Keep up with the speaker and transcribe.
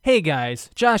Hey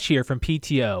guys, Josh here from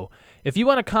PTO. If you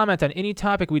want to comment on any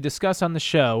topic we discuss on the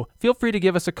show, feel free to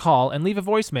give us a call and leave a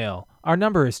voicemail. Our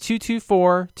number is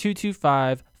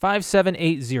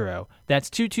 224-225-5780. That's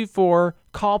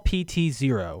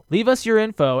 224-CALL-PT0. Leave us your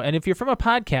info, and if you're from a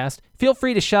podcast, feel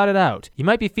free to shout it out. You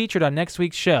might be featured on next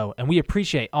week's show, and we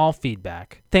appreciate all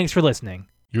feedback. Thanks for listening.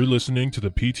 You're listening to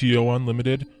the PTO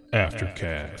Unlimited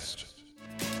Aftercast.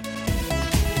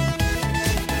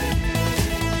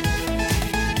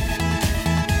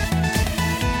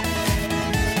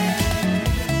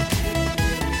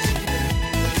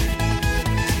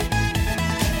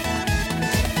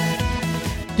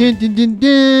 Dun, dun, dun,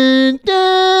 dun,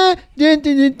 dun, dun,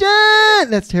 dun, dun, dun.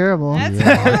 That's terrible.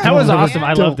 That was awesome.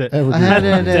 I loved it. I had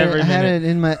Every it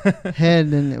in my head,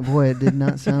 and boy, it did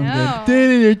not sound No.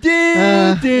 good.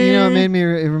 It made me.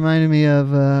 It reminded me of.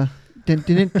 Dun, dun,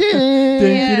 dun, dun.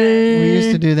 Yeah. We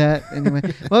used to do that anyway.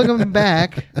 Welcome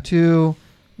back to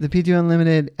the P2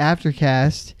 Unlimited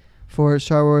Aftercast for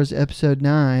Star Wars Episode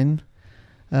 9.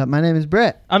 My name is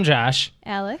Brett, I'm Josh.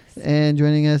 Alex. and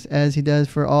joining us as he does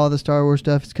for all the Star Wars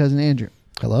stuff is cousin Andrew.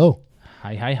 Hello.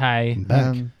 Hi, hi, hi. I'm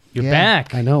back. You're yeah,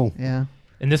 back. I know. Yeah,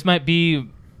 And this might be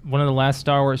one of the last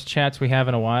Star Wars chats we have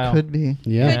in a while. could be.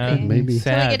 Yeah, Could be. maybe. Till we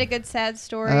Sad. get a good sad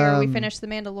story, or we finish The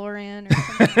Mandalorian, or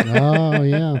something. Oh,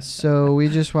 yeah. So we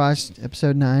just watched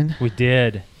Episode 9. We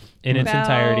did. In its About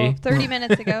entirety. 30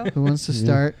 minutes ago. Who wants to Yeah.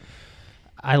 start?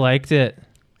 I liked it.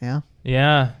 Yeah.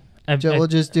 Yeah. We'll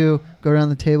just go around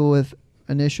the table with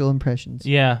initial impressions.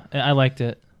 Yeah, I liked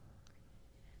it.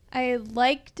 I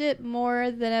liked it more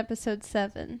than Episode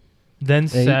 7. Then 8.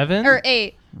 7? Or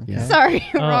 8. Yeah. Sorry,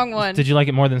 Oh, wrong one. Did you like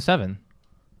it more than 7?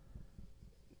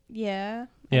 Yeah,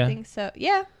 Yeah. I think so.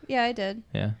 Yeah, I did.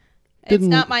 Yeah. It's Didn't-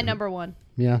 not my number one.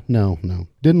 Yeah, no.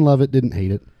 Didn't love it, didn't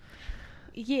hate it.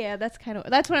 Yeah, that's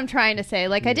what I'm trying to say.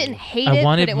 Like, I didn't hate I it,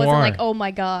 wanted but it wasn't more. like, oh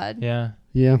my god. Yeah.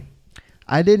 Yeah.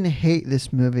 I didn't hate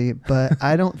this movie, but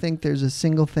I don't think there's a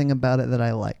single thing about it that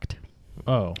I liked.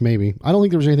 Oh. Maybe. I don't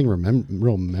think there was anything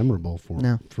real memorable for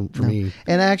No. for me.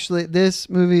 And actually, this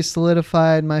movie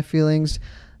solidified my feelings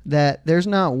that there's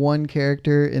not one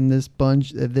character in this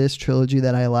bunch, this trilogy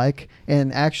that I like.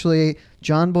 And actually,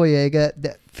 John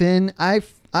Boyega, Finn, I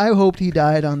hoped he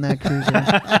died on that cruiser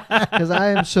because I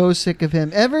am so sick of him.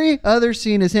 Every other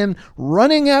scene is him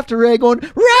running after Rey, going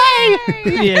Rey.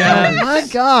 Yeah. Oh my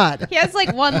God, He has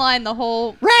like one line the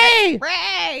whole Rey.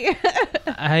 Ray.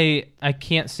 I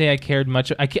can't say I cared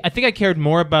much. I think I cared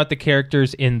more about the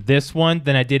characters in this one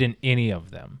than I did in any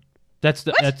of them. That's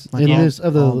Like In all- this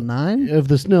of the all 9? of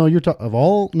this no, you're talking of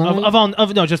all 9?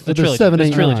 of no, just the Of the trilogy. 7, this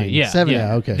 8, trilogy. 9. Yeah. 7, yeah.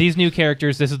 yeah, okay. These new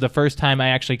characters, this is the first time I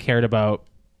actually cared about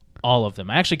all of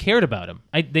them. I actually cared about them.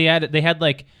 They had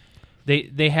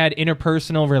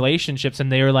interpersonal relationships,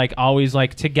 and they were like always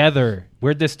like together.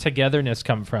 Where'd this togetherness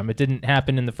come from? It didn't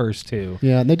happen in the first 2.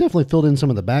 Yeah, and they definitely filled in some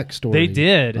of the backstory. They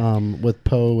did. With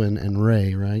Poe and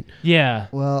Rey, right? Yeah.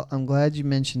 Well, I'm glad you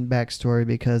mentioned backstory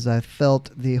because I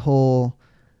felt the whole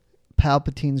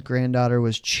Palpatine's granddaughter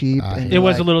was cheap. And It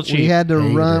was like, a little cheap. We had to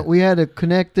Hated run. it. We had to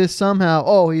connect this somehow.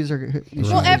 Oh, he's Well,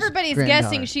 his everybody's granddaughter.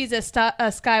 guessing she's a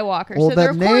Skywalker, Well, so the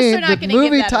of course they're name, not the going to give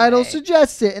movie that title away.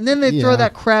 suggests it, and then they throw Yeah.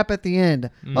 that crap at the end.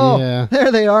 Oh, Yeah.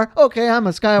 there they are. Okay, I'm a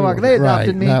Skywalker. They adopted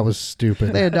right. me. That was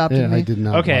stupid. They adopted yeah, me. I did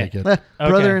not Okay. like it.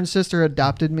 Brother and sister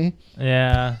adopted me.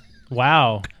 Yeah.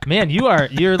 Wow. Man,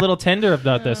 you're a little tender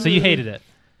about this. So you hated it.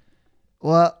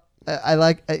 Well, I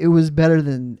like it was better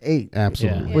than 8,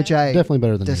 Absolutely. Yeah. which I Definitely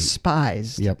better than 8.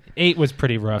 despised. Yep. 8 was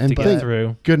pretty rough And to get thank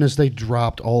through. goodness they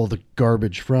dropped all of the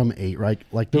garbage from 8, right?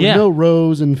 Like there was Yeah. no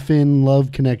Rose and Finn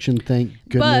love connection, thank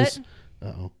goodness.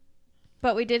 Uh-oh.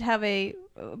 But we did have a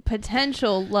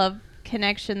potential love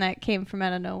connection that came from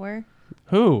out of nowhere.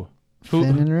 Who?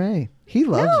 Finn and Rey. He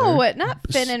loves No, her. not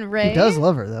Finn and Ray. He does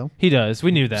love her though. He does.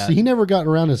 We knew that. See, he never got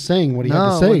around to saying what he had No,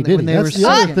 to say, when they- did when he? they That's were the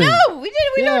other singing. thing. No, we did.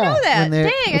 We don't Yeah. know that. When they're-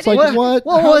 Dang, I It's didn't like, know. what?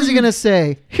 What How was do he you- gonna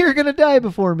say? You're gonna die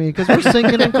before me because we're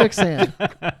sinking in quicksand.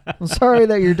 I'm sorry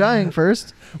that you're dying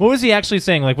first. What was he actually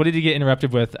saying? Like, what did he get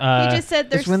interrupted with? He just said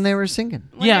there's It's when they were singing.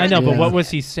 when yeah, I know, they were- but Yeah. what was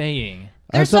he saying?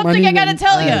 I There's have something I need gotta to-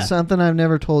 tell you. Something I've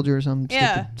never told you or something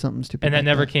Yeah. stupid. Something stupid. And that like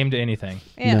never came to anything.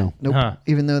 Yeah. No. Nope. Huh.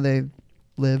 Even though they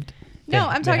lived. No, They-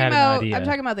 I'm they talking had an about. idea. I'm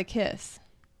talking about the kiss.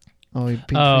 Oh,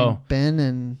 between Oh. Ben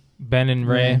and Ben and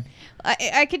Ray.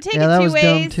 I could take yeah, it that two was ways.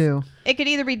 dumb too. It could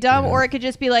either be dumb Yeah. or it could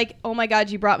just be like, "Oh my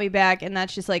God, you brought me back," and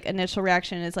that's just like initial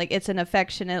reaction. It's like it's an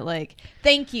affectionate, like,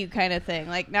 "Thank you" kind of thing.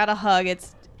 Like not a hug.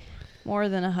 It's more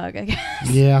than a hug, I guess.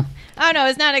 Yeah. I don't know. I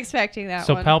was not expecting that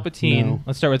So one. Palpatine. No.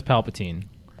 Let's start with Palpatine.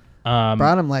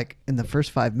 Brought him like in the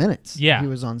first 5 minutes. Yeah. he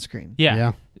was on screen. Yeah.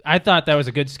 Yeah. I thought that was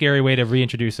a good, scary way to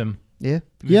reintroduce him.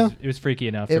 Yeah. It was freaky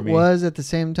enough for It me. was at the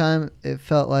same time. It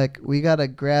felt like we got to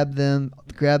grab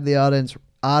the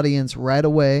audience right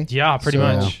away. Yeah, pretty So,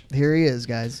 much. Here he is,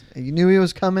 guys. You knew he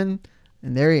was coming,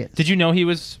 and there he is. Did you know he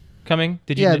was coming?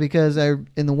 Did you? Yeah, because in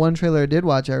the one trailer I did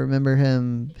watch, I remember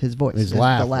his voice, His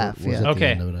laugh. the laugh. was Yeah. at the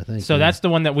Okay. end of it, I think. So yeah. that's the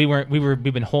one that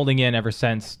we've been holding in ever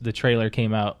since the trailer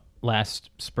came out last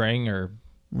spring or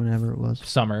Whenever it was.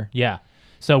 summer. Yeah.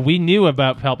 So we knew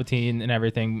about Palpatine and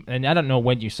everything, and I don't know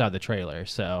when you saw the trailer.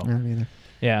 So I don't either.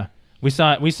 yeah, we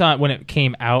saw it when it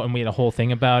came out, and we had a whole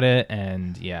thing about it,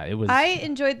 and yeah, it was I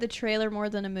enjoyed the trailer more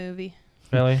than a movie.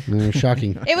 really.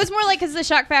 Shocking. It was more like because the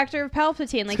shock factor of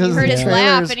Palpatine. Like 'Cause you heard the his trailers-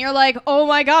 laugh, and you're like, "Oh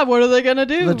my god, what are they gonna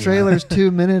do?" The trailer's 2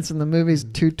 minutes and the movie's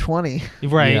 2:20.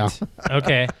 Right. Yeah.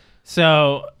 Okay.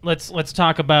 So let's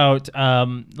talk about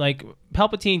like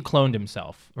Palpatine cloned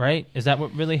himself, right? Is that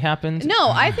what really happened? No,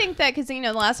 I think that because the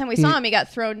last time we saw him, he got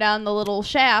thrown down the little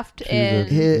shaft, and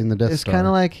In the Death It's Star. kind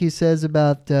of like he says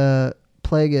about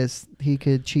Plagueis, he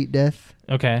could cheat death.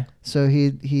 Okay. So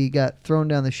he got thrown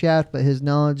down the shaft, but his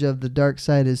knowledge of the dark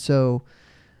side is so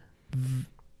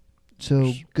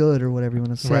good, or whatever you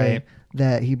want to say, Right.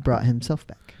 that he brought himself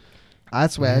back.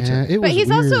 That's why I took it. it but was he's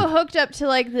weird. also hooked up to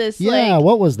like this Yeah, like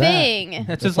what was that? thing.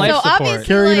 That's his So life support. obviously,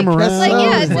 Carrying him like, around. it's like,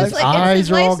 yeah, it's His just like eyes it's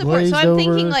his are all life support. So glazed I'm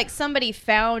thinking over. like somebody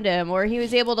found him, or he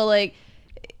was able to like,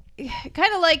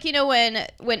 kind of like when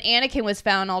Anakin was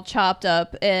found all chopped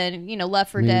up and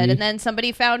left for dead, Maybe. and then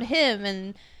somebody found him,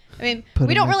 and I mean Put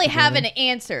we him don't back really have together. an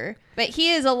answer, but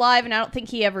he is alive, and I don't think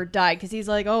he ever died because he's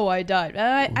like, oh, I died.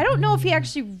 I don't know if he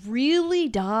actually really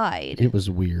died. It was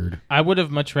weird. I would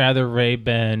have much rather Rey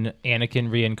been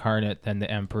Anakin reincarnate than the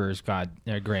Emperor's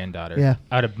granddaughter. Yeah.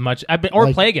 Or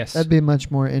Like, Plagueis. That'd be much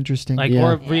more interesting. Like Yeah.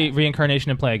 or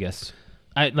reincarnation of Plagueis.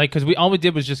 Because all we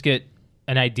did was just get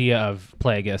an idea of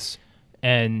Plagueis,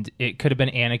 and it could have been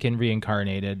Anakin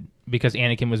reincarnated because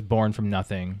Anakin was born from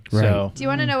nothing. Right. So Do you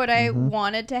want to know what I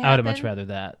wanted to happen? I would have much rather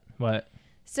that. What?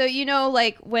 So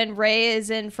like when Rey is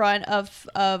in front of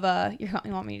you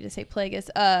want me to say Plagueis,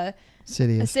 Sidious.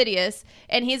 Sidious,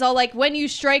 and he's all like, "When you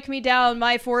strike me down,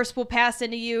 my force will pass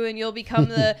into you, and you'll become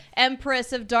the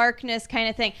Empress of Darkness," kind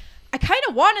of thing. I kind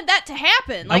of wanted that to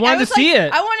happen. Like, wanted was to see like,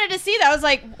 it. I wanted to see that. I was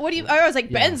like, "What do you?" I was like,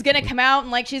 "Ben's gonna come out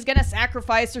and like she's gonna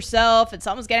sacrifice herself, and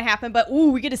something's gonna happen." But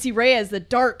we get to see Rey as the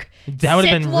dark. That would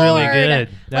have Sith been really Lord. good. That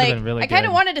would Like, have been really I kind good.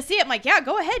 of wanted to see it. I'm like, "Yeah,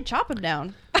 go ahead, chop him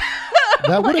down."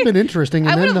 That would have been interesting,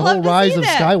 I and then would've the whole loved to rise see of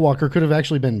that. Skywalker could have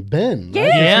actually been Ben. right?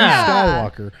 Yeah.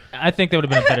 Skywalker. I think that would have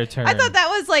been a better turn. I thought that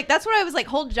was like that's what I was like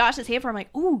holding Josh's hand for. I'm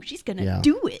like, "Ooh, she's gonna Yeah.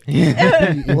 do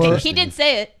it." Well, He did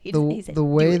say it. He said, the "Do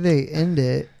way it." they end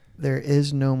it, there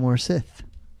is no more Sith.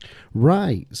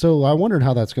 Right. So I wondered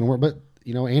how that's going to work. But,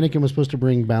 Anakin was supposed to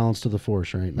bring balance to the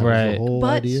Force, right? That was Right. the whole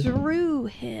But idea. through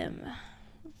him,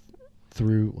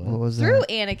 Through What was through that?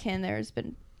 Anakin, there's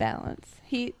been balance.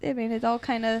 It all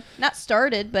kind of not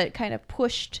started, but kind of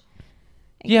pushed.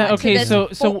 and Yeah, got to okay, this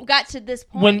so got to this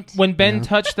point. when Ben Yeah.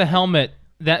 touched the helmet,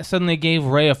 that suddenly gave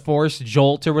Rey a force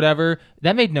jolt or whatever.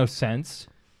 That made no sense.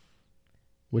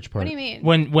 which part? What do you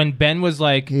mean? When Ben was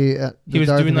like, He he was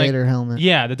Darth doing like Vader helmet.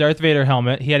 Yeah, the Darth Vader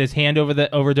helmet. He had his hand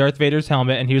over Darth Vader's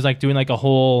helmet, and he was like doing like a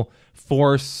whole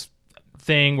force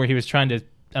thing where he was trying to.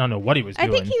 I don't know what he was I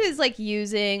doing. think he was like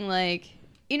using like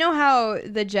how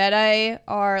the Jedi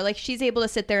are like she's able to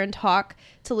sit there and talk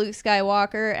to Luke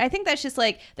Skywalker. I think that's just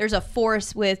like there's a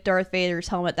force with Darth Vader's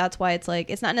helmet. That's why it's like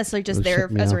it's not necessarily just there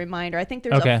Yeah. as a reminder. I think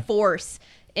there's Okay. a force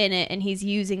in it, and he's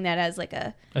using that as like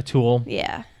a tool.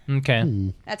 yeah.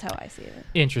 Okay, That's how I see it.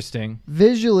 interesting.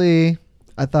 Visually,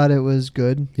 I thought it was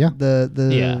good. Yeah.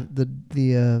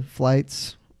 The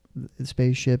flights, the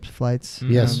spaceships, flights.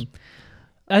 Yes.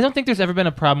 I don't think there's ever been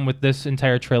a problem with this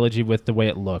entire trilogy with the way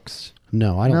it looks.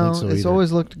 No, I don't No, think so it's either.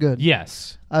 always looked good.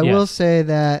 Yes, I yes. will say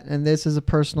that, and this is a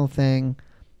personal thing.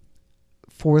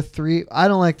 I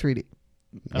don't like 3D.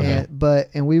 Okay.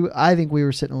 I think we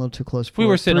were sitting a little too close. We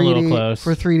were sitting a little close.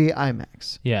 for 3D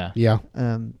IMAX. Yeah. Yeah.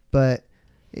 But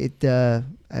it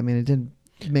didn't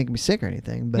make me sick or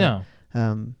anything. But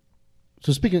No.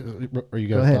 So speaking, are you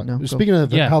Go guys? ahead, no, go. Speaking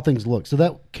of Yeah. how things look, so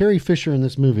that Carrie Fisher in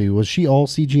this movie, was she all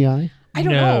CGI? I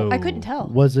don't know. I No. couldn't tell.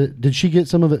 Was it? Did she get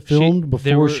some of it filmed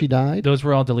before she died? Those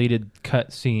were all deleted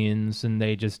cut scenes, and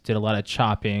they just did a lot of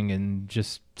chopping and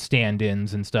just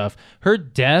stand-ins and stuff. Her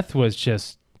death was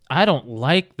just. I don't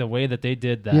like the way that they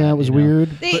did that. Yeah, it was weird.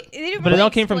 They didn't but it really all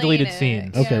came from explain deleted it.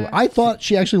 scenes. Okay, Yeah. well, I thought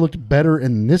she actually looked better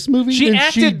in this movie. She than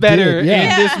acted better did.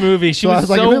 Yeah. in this movie. She So I was was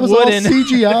like, so if it was wooden. all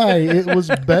CGI, it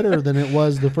was better than it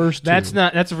was the first two.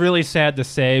 That's really sad to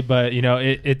say, but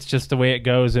it's just the way it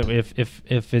goes.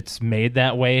 If it's made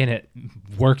that way and it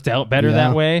worked out better Yeah.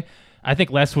 that way, I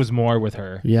think less was more with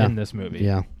her Yeah. in this movie.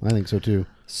 Yeah, I think so too.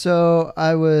 So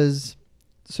I was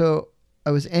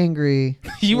angry.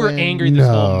 You were when- angry this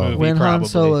whole No. movie. when probably. Han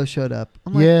Solo showed up.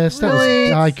 I'm like, Yes, that really?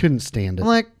 was. I couldn't stand it. I'm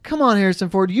like, come on, Harrison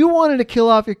Ford. You wanted to kill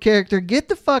off your character. Get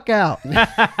the fuck out. You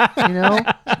know,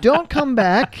 don't come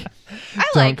back. I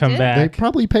Don't liked come it. back. They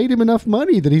probably paid him enough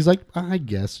money that he's like, I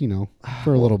guess,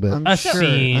 for a little bit. I'm A sure.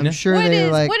 scene. I'm sure What they is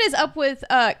were like. what is up with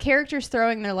characters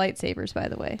throwing their lightsabers? By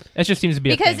the way, It just seems to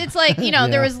be a because thing. it's like Yeah.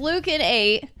 there was Luke in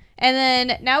 8, and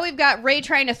then now we've got Rey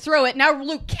trying to throw it. Now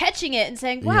Luke catching it and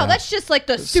saying, "Wow, Yeah. that's just like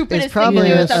the stupidest It's probably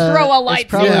thing to do is to a- throw a It's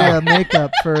probably lightsaber." a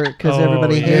makeup for because Oh,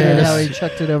 everybody hated yes. how he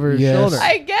chucked it over his Yes. shoulder.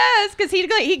 I guess because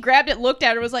he grabbed it, looked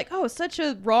at it, was like, "Oh, such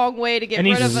a wrong way to get and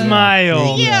he rid of a."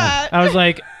 smiled. Yeah. I was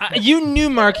like, you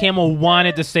knew Mark Hamill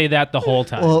wanted to say that the whole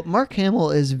time. Well, Mark Hamill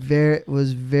was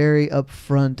very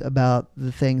upfront about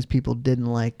the things people didn't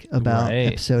like about Right.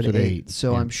 episode Episode 8. eight,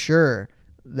 So yeah. I'm sure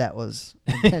that was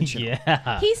intentional.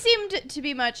 yeah. He seemed to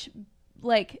be much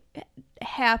like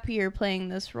happier playing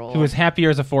this role. He was happier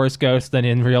as a Force ghost than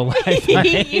in real life, Yeah.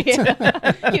 right?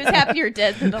 He was happier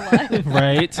dead than alive.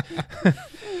 right?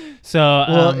 So,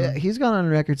 Well, he's gone on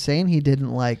record saying he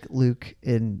didn't like Luke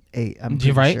in 8. I'm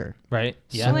pretty right? sure. Right? I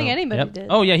Yeah. don't think anybody did.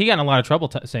 Oh, yeah, he got in a lot of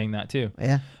trouble saying that, too.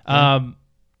 Yeah.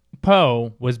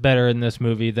 Poe was better in this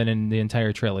movie than in the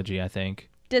entire trilogy, I think.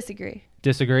 Disagree.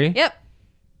 Disagree? Yep.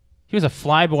 He was a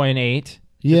flyboy in 8.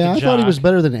 Yeah, I Just a thought he was jock.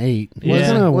 better than 8. Yeah.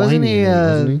 Wasn't whiny he, in it,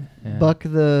 wasn't he? Yeah. buck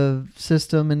the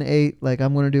system in 8? Like,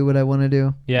 I'm going to do what I want to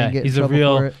do. Yeah, and get in he's a trouble for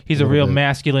real it. he's a Little real bit.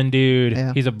 masculine dude.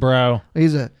 Yeah. He's a bro.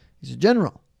 He's a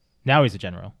general. Now he's a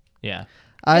general. Yeah.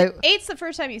 Eight's the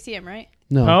first time you see him, right?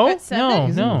 No. Poe? At 7? No,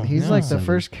 He's, no. he's no. like the Seven.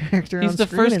 first character He's on the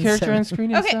screen first in character 7. on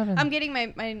screen in Okay, 7. I'm getting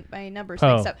my numbers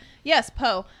Poe. mixed up. Yes,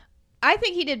 Poe. I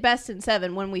think he did best in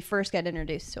 7 when we first got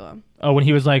introduced to him. Oh, when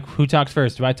he was like, "Who talks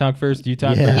first? Do I talk first? Do you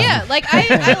talk Yeah. first?" Yeah, like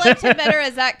I liked him better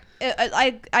as that.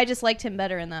 I just liked him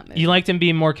better in that movie. You liked him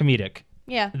being more comedic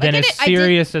yeah, than like, as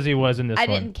serious as he was in this I one.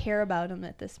 didn't care about him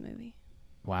at this movie.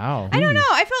 Wow. I don't know.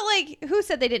 I felt like who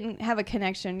said they didn't have a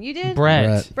connection? You did,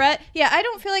 Brett. Brett. Yeah, I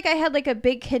don't feel like I had like a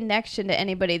big connection to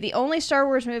anybody. The only Star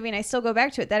Wars movie, and I still go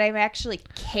back to it, that I actually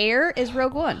care is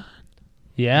Rogue One.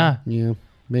 Yeah. Yeah,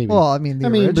 maybe. Well, I mean, the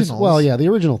originals. the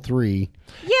original 3.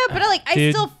 Yeah, but I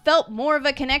Dude. still felt more of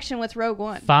a connection with Rogue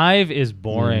One. 5 is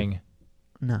boring.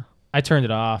 No. I turned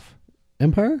it off.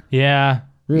 Empire? Yeah.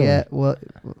 Really? Yeah, well,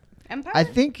 Empire. I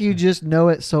think you just know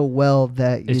it so well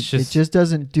that It's it just- just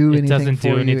doesn't do It anything doesn't for do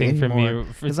you anything for anymore. me.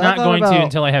 'Cause It's I not thought going to about-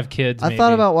 until I have kids. I maybe.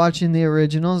 thought about watching the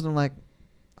originals, and I'm like,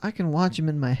 I can watch them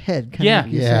in my head. Kinda Yeah.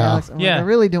 like you say, Yeah. Alex. I'm like, Yeah. I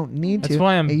really don't need That's to.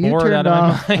 why I'm Hey, you bored turned out of my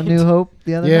off mind. A New Hope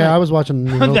the other Yeah, night. I was watching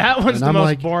New Hope, that one's and the I'm most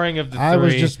like, boring of the three. I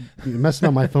was just messing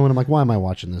up my phone. I'm like, why am I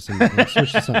watching this? And I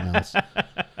switched to something else.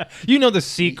 You know the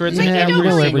secrets. It's of like Yeah, every you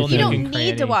don't single really- you nook don't and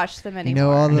need to cranny. watch them You anymore.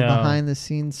 know all the No. behind the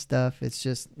scenes stuff. It's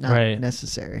just not Right.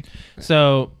 necessary.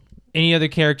 So, any other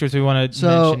characters we want to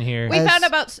So- mention here? We As- found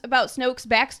about Snoke's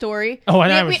backstory. Oh,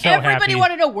 and I was so everybody happy.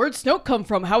 wanted to know where'd Snoke come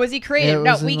from. How was he created? It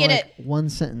No, was we in, get like, it. one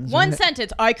sentence. One right?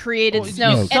 sentence. I created Oh,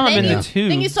 Snoke, you saw him in and the tubes.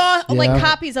 then you saw like Yeah.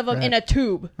 copies of him in a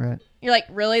tube. Right. You're like,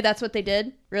 really? That's what they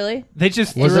did? Really? They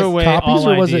just Was threw it away copies all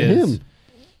or was ideas. it him?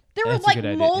 There That's a were like good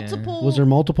idea, multiple. Was there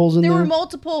multiples in There there? were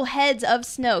multiple heads of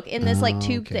Snoke in this like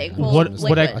tube Okay. thing. Full What- of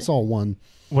what I- liquid. I saw one.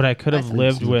 What I could have Listen.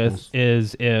 lived Snoke with was-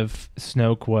 is if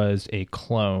Snoke was a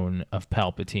clone of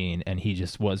Palpatine and he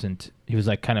just wasn't. He was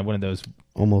like kind of one of those.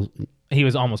 Almost. He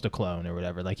was almost a clone or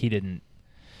whatever. Like he didn't.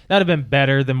 That'd have been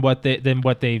better than what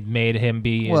they made him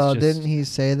be. It's Well, just- didn't he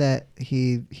say that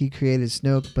he created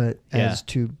Snoke, but Yeah. as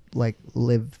to like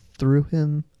live through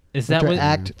him? Is or that to what?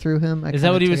 act through him? I Is that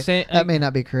kinda what he took was it- saying? That may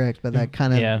not be correct, but that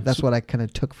kind of Yeah. that's what I kind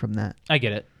of took from that. I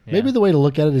get it. Yeah. Maybe the way to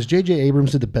look at it is J.J.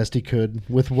 Abrams did the best he could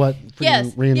with what Yes,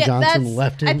 Rian yeah, Johnson that's-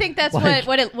 left him. I think that's Like,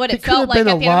 what it it could felt have like been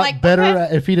at a the end. I'm lot like, better okay.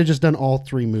 if he'd have just done all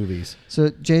 3 movies. So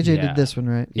JJ Yeah. did this one,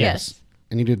 right? Yes.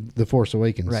 And he did The Force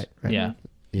Awakens. Right. Right. Yeah.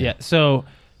 Yeah. Yeah. So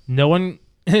no one,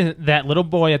 that little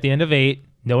boy at the end of 8,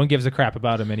 no one gives a crap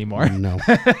about him anymore. No.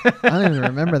 I don't even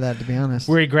remember that, to be honest.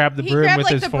 Where he grabbed the He broom grabbed with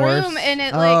like his the force. broom and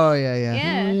it like Oh yeah, yeah.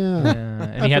 yeah. Yeah.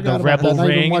 And he had the forgot about rebel that. I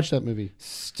didn't even ring. watch that movie.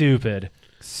 Stupid.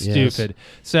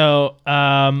 So,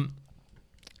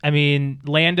 I mean,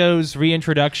 Lando's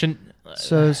reintroduction.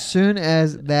 So as soon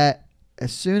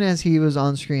as he was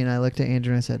on screen, I looked at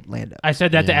Andrew and I said, "Lando." I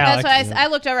said that to Yeah. Alex. That's what I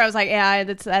looked over. I was like, yeah,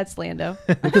 that's Lando.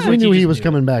 Because we Like, knew you he just was knew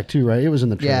coming back too, right? It was in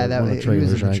the trailer. Yeah, that one was, of the he was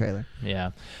trailers, in the right? trailer.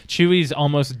 Yeah. Chewie's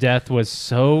almost death was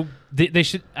so. They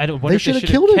should. I don't. Wonder They if should have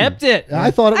should've killed him. kept it.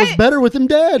 I thought it was I- better with him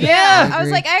dead. Yeah, I I was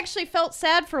agree. like, I actually felt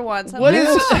sad for once. I'm What like, is-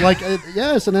 "Oh." Yes, like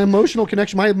yes, an emotional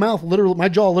connection. My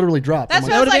jaw literally dropped. That's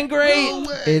I'm what I That was would have like. been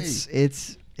great.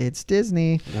 It's It's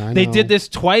Disney. I They know. did this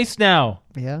twice now.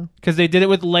 Yeah. Because they did it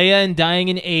with Leia and dying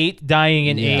in 8.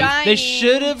 Dying. They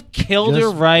should have killed her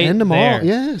Just right end them there. all.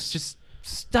 Yes. Just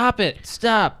stop it.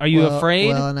 Stop. Are you afraid?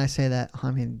 Well, and I say that.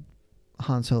 I mean,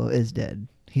 Han Solo is dead.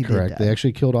 He correct. did die. They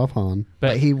actually killed off Han.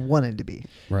 but he wanted to be.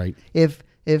 Right. If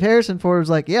Harrison Ford was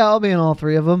like, yeah, I'll be in all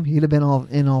three of them, he'd have been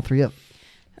in all three of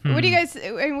them. What do you guys?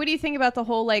 I mean, what do you think about the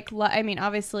whole like? I mean,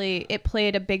 obviously, it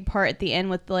played a big part at the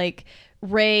end with like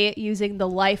Rey using the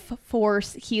life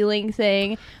force healing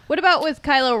thing. What about with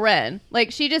Kylo Ren?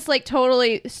 Like, she just like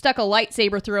totally stuck a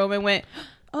lightsaber through him and went,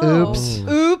 "Oh,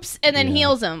 oops," and then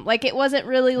heals him. Like, it wasn't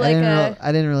really like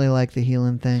I didn't really like the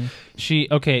healing thing. So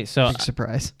Big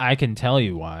surprise. I can tell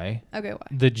you why. okay. Why?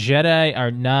 The Jedi are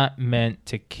not meant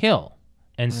to kill.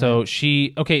 And so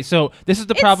so this is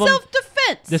the problem. It's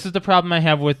self-defense. This is the problem I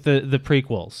have with the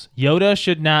prequels. Yoda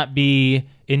should not be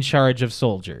in charge of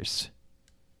soldiers.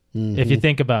 If you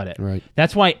think about it. Right.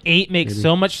 That's why 8 makes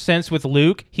so much sense with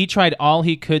Luke. He tried all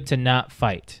he could to not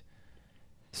fight.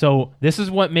 So this is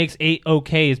what makes 8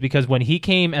 okay, is because when he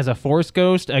came as a Force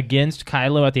ghost against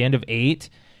Kylo at the end of 8,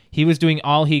 he was doing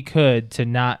all he could to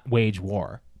not wage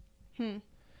war.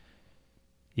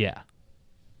 Yeah.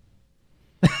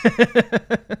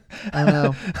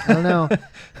 I don't know.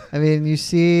 I mean, you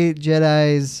see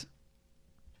Jedis,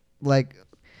 like,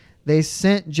 they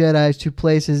sent Jedis to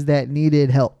places that needed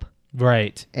help.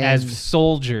 Right. And- As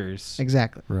soldiers.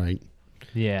 Exactly. Right.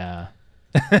 Yeah.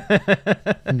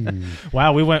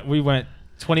 Wow, we went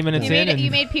 20 minutes in. And,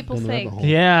 You made people Down the rabbit think. hole.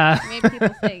 yeah. You made people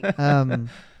think. What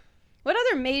What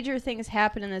other major things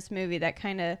happen in this movie that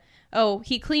kind of?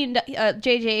 He cleaned.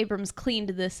 J.J. Abrams cleaned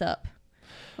this up.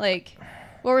 Like,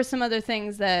 what were some other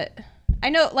things that I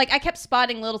know? Like, I kept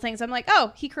spotting little things. I'm like,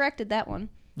 oh, he corrected that one.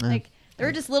 Like, there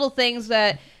were just little things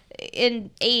that in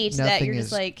 8 that nothing you're is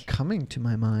just like coming to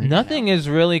my mind. Nothing is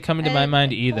really coming to my and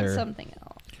mind pull either. Something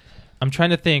else. I'm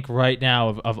trying to think right now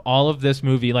of all of this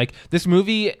movie. Like, this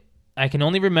movie, I can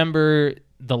only remember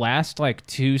the last like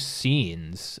 2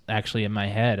 scenes actually in my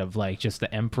head of like just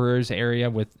the Emperor's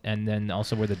area and then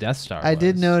also where the Death Star I was.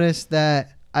 did notice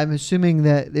that. I'm assuming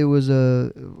that it was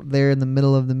there in the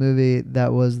middle of the movie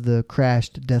that was the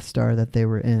crashed Death Star that they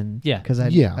were in. Yeah. Because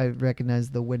Yeah. I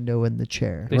recognized the window and the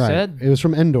chair. They right. said? It was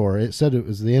from Endor. It said it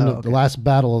was the end Oh, of the okay. last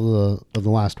battle of the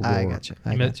last war. I gotcha.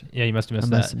 Yeah, you must have I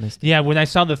missed must that. have missed it. Yeah, when I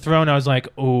saw the throne, I was like,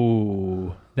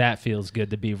 "Oh, that feels good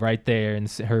to be right there," and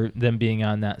them being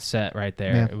on that set right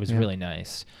there. Yeah, It was yeah. really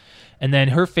nice. And then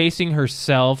her facing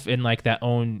herself in like that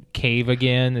own cave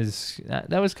again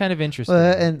that was kind of interesting.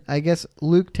 Well, and I guess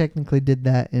Luke technically did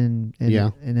that in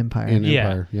Yeah. Empire. In Yeah.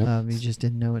 Empire. Yep. You just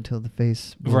didn't know until the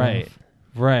face. blew Right. off.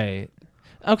 Right.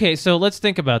 Okay, so let's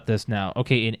think about this now.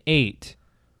 Okay, in 8,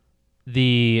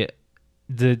 the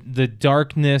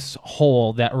darkness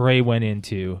hole that Rey went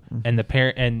into and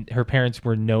and her parents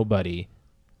were nobody.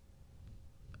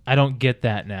 I don't get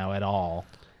that now at all.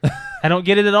 I don't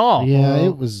get it at all. Yeah,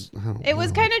 it was. I don't It was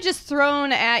know. kind of just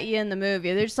thrown at you in the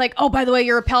movie. They're just like, oh, by the way,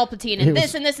 you're a Palpatine, and It was-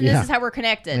 this and this and yeah. this is how we're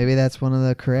connected. Maybe that's one of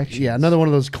the corrections. Yeah, another one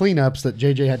of those cleanups that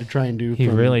JJ had to try and do. He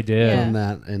really did. from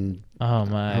that, and Oh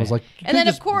my. I was like, And then,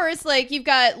 of course, like you've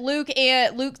got Luke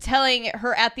telling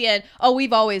her at the end, "Oh,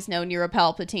 we've always known you're a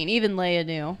Palpatine." Even Leia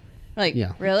knew. Like,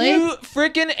 Yeah. really? You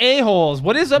freaking a-holes.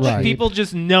 What is up Right. with people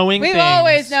just knowing We've things?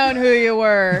 always known who you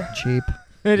were. Cheap.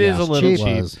 It is Yeah, a little cheap.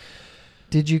 cheap. was.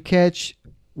 Did you catch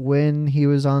when he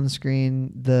was on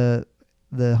screen the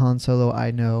Han Solo I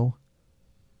know?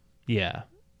 Yeah.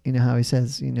 You know how he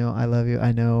says, I love you,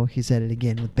 I know. He said it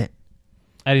again with Ben.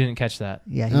 I didn't catch that.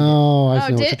 Yeah, he Oh, I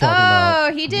see what you're did talking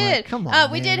about. he I'm did? like, come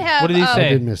on, we man. did have. What did he I say?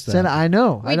 did miss that. said I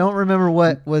know. I don't remember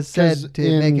what was said 'Cause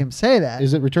to make in- him say that.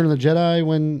 Is it Return of the Jedi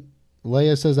when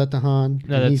Leia says that to Han?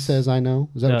 No, and he that's- says, "I know."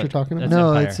 Is that no, what you're talking about? that's No,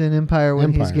 Empire. it's in Empire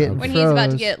when he's Empire, getting okay. when he's about to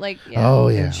froze. get like. Oh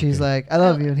yeah. And she's okay. like, I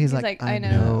love you. And he's He's like, like, I I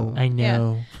know. I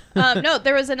know. No,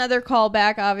 there was another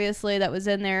callback, obviously, that was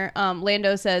in there.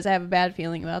 Lando says, "I have a bad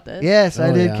feeling about this." Yes, I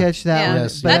Oh, did yeah. catch that Yeah. one.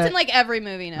 Yes. But That's I, in like every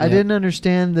movie now. I didn't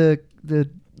understand the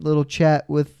little chat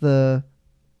with the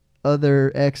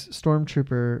other ex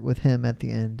stormtrooper with him at the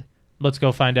end. Let's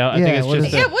go find out. I Yeah, think it's what just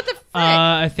is a- Yeah, what the frick?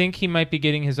 I think he might be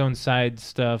getting his own side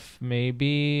stuff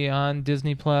maybe on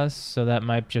Disney Plus, so that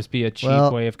might just be a cheap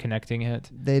Well- way of connecting it.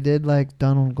 They did like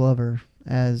Donald Glover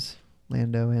as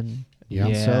Lando and Yeah.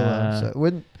 Yeah. Solo, so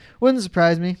it wouldn't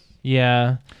surprise me.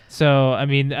 Yeah. So, I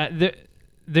mean,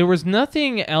 there was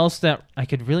nothing else that I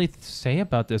could really say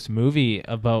about this movie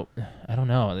about, I don't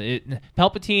know.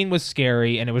 Palpatine was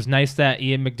scary, and it was nice that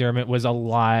Ian McDermott was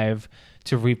alive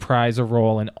to reprise a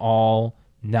role in all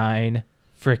 9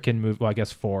 frickin' movies. Well, I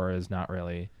guess 4 is not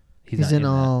really. He's not in that.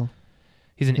 all.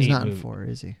 He's in He's 8 not in movies. 4,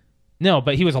 is he? No,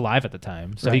 but he was alive at the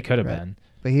time, so he Right, could have right. been.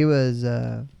 But he was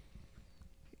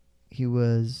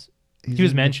he's He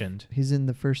was in mentioned. he's in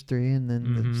the first 3, and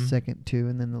then the Mhm. second 2,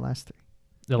 and then the last 3.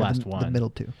 The Or last one. the middle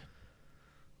 2.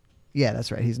 Yeah,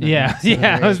 that's right. He's not. Yeah, in 7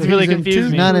 yeah, or I was 8. really he's in confused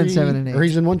 2, me. Not in 3, 7 and 8. Or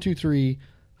he's in 1, 2, 3,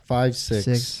 5, 6,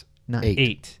 6, 9. 8.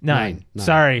 8, 9. Nine.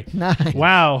 Sorry. 9.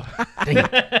 Wow. Dang it.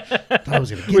 Thought I was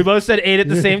gonna get We both said 8 at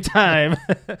the same time.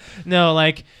 No,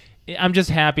 like, I'm just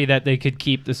happy that they could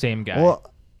keep the same guy.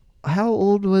 Well, how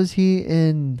old was he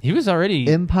in He was already.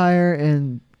 Empire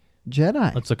and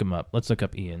Jedi? Let's look him up. Let's look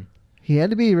up Ian. He had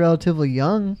to be relatively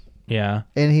young, Yeah.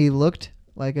 and he looked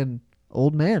like an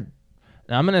old man.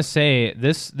 Now, I'm gonna say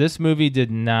this movie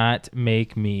did not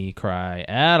make me cry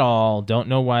at all. Don't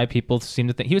know why people seem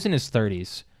to think he was in his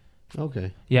 30s.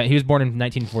 Okay. Yeah, he was born in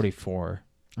 1944.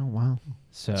 Oh wow!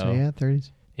 So, So yeah,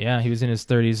 30s. yeah, he was in his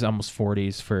 30s, almost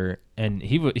 40s and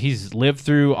he's lived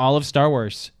through all of Star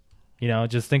Wars. You know,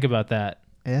 just think about that.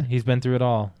 Yeah. He's been through it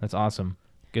all. That's awesome.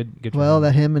 Good. For Well, him.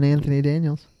 that him and Anthony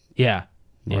Daniels Yeah.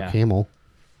 Mark Yeah. Hamill.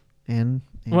 and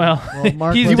Well,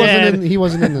 Mark he's He dead.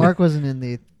 wasn't in the Mark wasn't in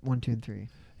the 1, 2, and 3.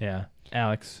 Yeah.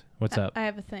 Alex, what's up? I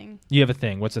have a thing. You have a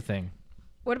thing. What's a thing?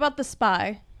 What about the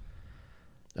spy?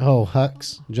 Oh,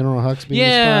 Hux. General Hux being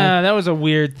Yeah, that was a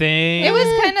weird thing. It was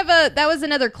kind of that was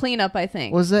another cleanup, I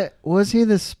think. Was he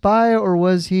the spy, or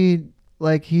was he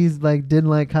he's didn't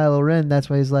like Kylo Ren? That's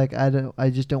why he's like, I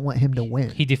just don't want him to win.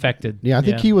 He defected. Yeah, I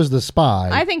think he was the spy.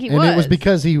 I think he and it was was.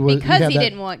 because he was Because had he that-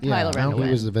 didn't want Kylo Ren to He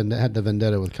win. was had the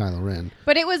vendetta with Kylo Ren.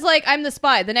 But it was like, I'm the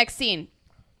spy. The next scene,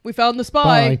 we found the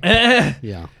spy.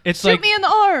 Yeah. It's Shoot like me in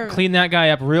the arm. clean that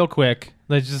guy up real quick.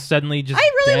 Like just suddenly just. I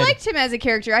really dead. liked him as a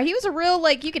character. He was a real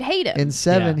you could hate him. In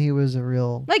 7, Yeah. he was a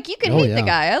real. Like you could Oh, hate yeah. the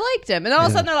guy. I liked him, and all of a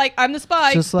Yeah. sudden they're like, "I'm the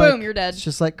spy." just Boom, like, you're dead. It's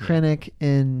just like Krennic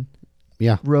in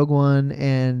Yeah. Rogue One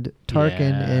and Tarkin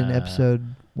in Yeah. Episode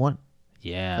 1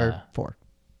 Yeah. or 4.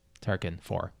 Tarkin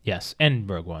 4. Yes, and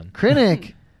Rogue One.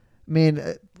 Krennic, I mean,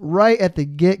 right at the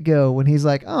get go when he's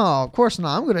like, "Oh, of course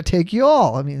not. I'm going to take you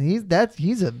all." I mean, he's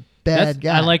a bad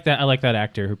guy. I like that. I like that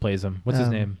actor who plays him. What's his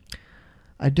Um, name?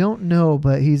 I don't know,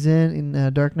 but he's in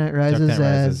Dark Knight Rises Knight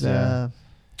Rises, as yeah.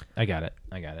 I got it.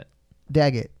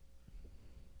 Daggett.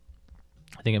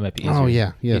 I think it might be. Easier. Oh,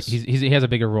 yeah. Yes. He has a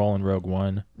bigger role in Rogue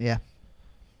One. Yeah.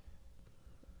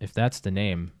 If that's the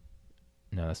name.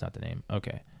 No, that's not the name.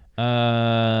 Okay.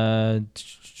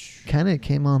 Kind of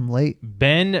came on late.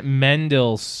 Ben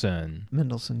Mendelsohn.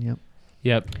 Mendelsohn, yep.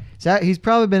 Yep. So he's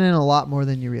probably been in a lot more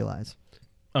than you realize.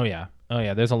 Oh yeah.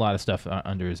 There's a lot of stuff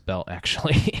under his belt.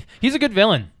 Actually, he's a good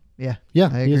villain. Yeah. Yeah,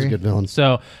 I he is a agree. good villain.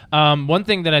 So, one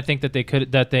thing that I think that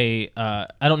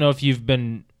I don't know if you've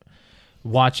been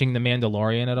watching The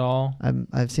Mandalorian at all.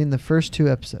 I've seen the first 2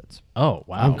 episodes. Oh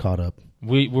wow. I'm caught up.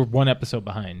 We're 1 episode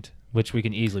behind, which we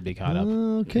can easily be caught up.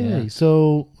 Okay, Yeah.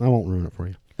 so I won't ruin it for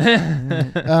you.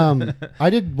 I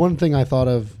did one thing I thought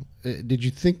of. Did you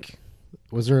think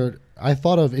I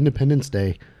thought of Independence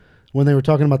Day when they were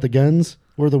talking about the guns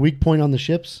were the weak point on the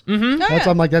ships. Mm-hmm.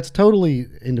 I'm like, that's totally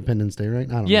Independence Day, right?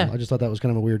 I don't Yeah. know. I just thought that was kind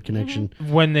of a weird connection.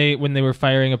 When they were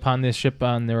firing upon this ship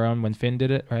on their own when Finn did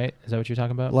it, right? Is that what you're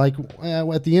talking about? Like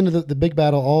at the end of the big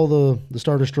battle, all the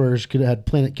Star Destroyers had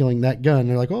planet killing that gun.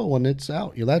 They're like, oh, when it's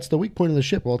out, that's the weak point of the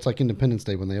ship. Well, it's like Independence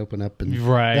Day when they open up, and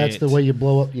Right. that's the way you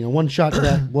blow up. One shot to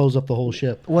that blows up the whole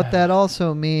ship. What that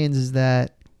also means is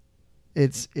that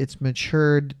it's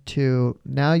matured to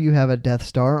now you have a Death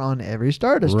Star on every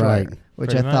Star Destroyer, Right. which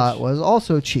Pretty I thought much. was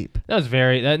also cheap. that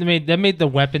made the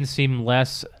weapon seem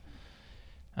less.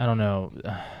 I don't know.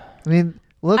 I mean,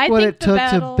 look I what think it the took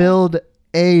battle- to build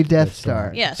a Death Death Star.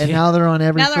 Star. Yes. And now they're on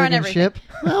every Now they're on friggin' everything. ship.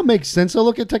 Well, that makes sense. So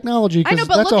look at technology, I know, because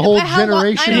but that's look a whole at how long-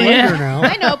 generation I know. later Yeah. now.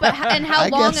 I know, but and how I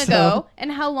long guess ago? so. And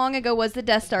how long ago was the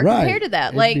Death Star Right. compared to that?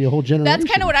 It'd Like be a whole that's generation.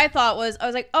 kind of what I thought was. I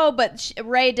was like, oh, but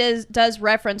Ray does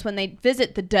reference when they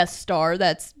visit the Death Star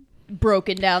that's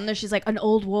broken down. There, she's like an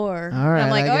old war. All And right, I'm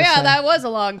like, I oh guess yeah, that was a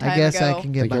long time I guess ago. I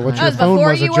can get Think of behind what That your was that. phone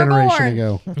before was a you were generation born.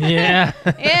 ago. Yeah.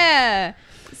 Yeah.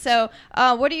 So,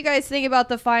 what do you guys think about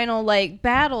the final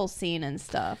battle scene and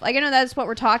stuff? Like, I know that's what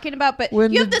we're talking about, but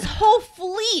When you have the- this whole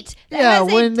fleet. That Yeah,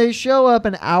 has when they show up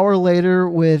an hour later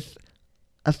with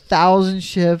 1,000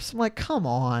 ships, I'm like, come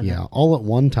on. Yeah, all at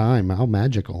one time. How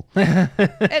magical.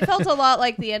 it felt a lot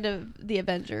like the end of the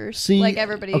Avengers. See, like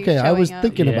everybody. okay, I was showing up.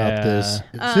 thinking Yeah. about this.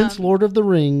 Since Lord of the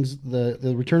Rings, the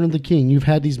Return of the King, you've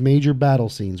had these major battle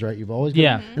scenes, right? You've always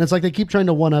Yeah. Mm-hmm. and it's like they keep trying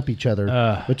to one up each other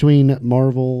Ugh. between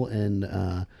Marvel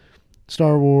and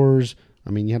Star Wars. I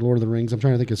mean, you had Lord of the Rings. I'm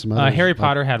trying to think of some others. Harry Like-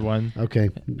 Potter had one. Okay,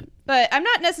 But I'm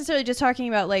not necessarily just talking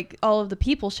about all of the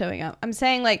people showing up. I'm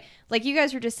saying like you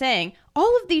guys were just saying,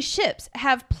 all of these ships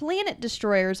have planet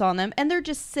destroyers on them, and they're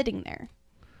just sitting there.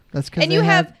 That's because And they you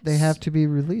they have to be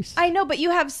released. I know, but you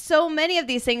have so many of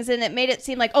these things, and it made it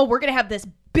seem like, oh, we're gonna have this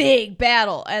big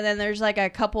battle, and then there's like a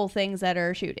couple things that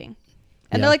are shooting,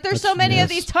 and Yeah, they're like, there's so that's- many of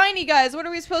yes. these tiny guys. What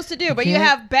are we supposed to do? But you can't-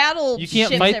 have battle. You can't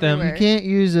ships fight them. everywhere. You can't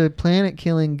use a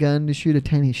planet-killing gun to shoot a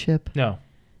tiny ship. No.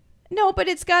 No, but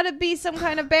it's got to be some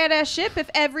kind of badass ship. If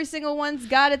every single one's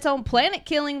got its own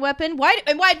planet-killing weapon, why'd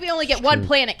we only get one true.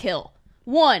 planet kill?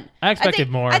 One. I expected think,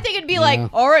 more. I think it'd be Yeah. like,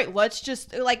 all right, let's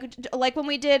just like when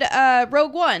we did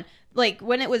Rogue One, like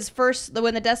when it was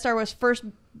when the Death Star was first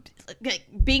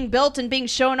being built and being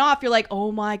shown off. You're like,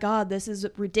 oh my god, this is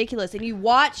ridiculous, and you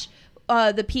watch.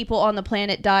 The people on the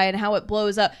planet die and how it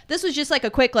blows up. This was just like a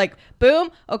quick, like, boom.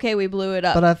 Okay, we blew it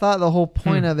up. But I thought the whole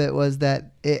point of it was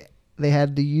that they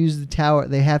had to use the tower.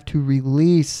 They have to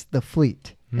release the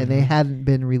fleet, and they hadn't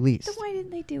been released. then why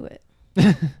didn't they do it?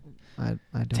 I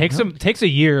don't Takes a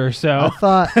year or I so.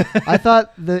 thought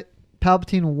the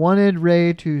Palpatine wanted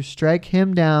Rey to strike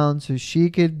him down so he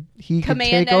could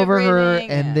Command take over her everything,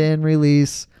 and yeah. then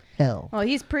release hell. Well,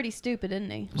 he's pretty stupid,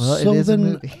 isn't he? Well, So it is a then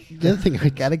movie. the other thing I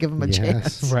Gotta give him a Yes.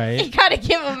 chance. You Right. gotta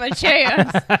give him a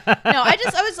chance. No,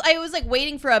 I was like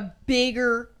waiting for a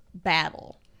bigger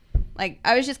battle. Like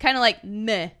I was just kind of like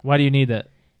meh Why do you need that?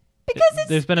 because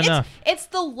There's been enough. It's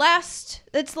the last.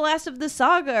 It's the last of the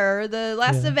saga or the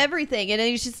last of everything, and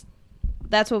it's just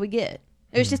that's what we get.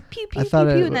 It was just pew pew I pew thought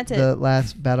pew, and that's the it.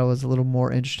 last battle was a little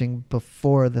more interesting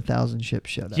before the 1,000 ships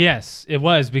showed up. Yes, it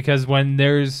was, because when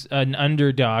there's an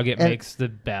underdog, it And- makes the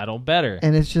battle better.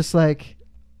 And it's just like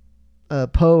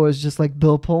Poe is just like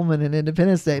Bill Pullman in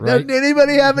Independence Day. Right. Does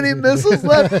anybody have any missiles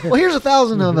left? Well, here's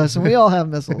 1,000 of us, and we all have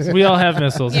missiles. We all have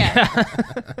missiles. Yeah.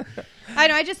 I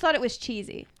know. I just thought it was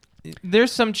cheesy.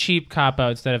 There's some cheap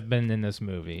cop-outs that have been in this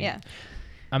movie. Yeah.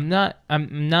 I'm not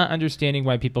understanding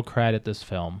why people cried at this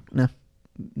film.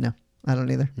 No, I don't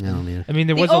either. I don't either. I mean,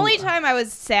 there The was only time I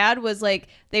was sad was like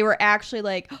they were actually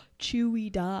like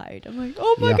Chewie died. I'm like,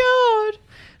 oh my Yeah. god.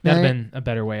 that'd Now, have been a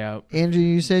better way out. Andrew,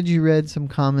 you said you read some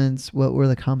comments. What were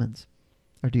the comments?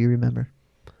 Or do you remember?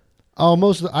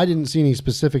 Oh, I didn't see any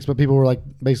specifics, but people were like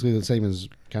basically the same as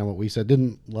kind of what we said.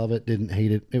 Didn't love it, didn't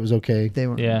hate it. It was okay. They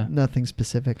were Yeah. nothing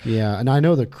specific. Yeah, and I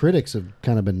know the critics have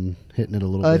kind of been hitting it a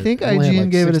little I bit. think Only had, IGN like,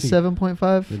 gave 60 it a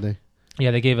 7.5. Did they?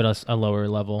 Yeah, they gave it us a lower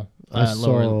level, I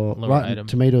lower saw Rotten item.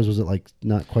 Tomatoes was at like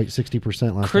not quite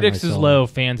 60% last Critics time I is saw low,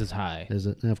 fans is high. it. Is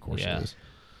it? Yeah, of course Yeah. it is.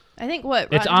 I think what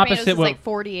It's Rotten Tomatoes opposite is what- like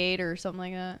 48 or something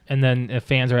like that. And then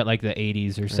fans are at like the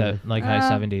 80s or like high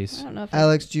I 70s. don't know. If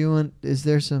Alex, do you want? Is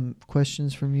there some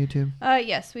questions from YouTube?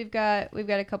 Yes, we've got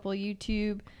a couple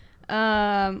YouTube.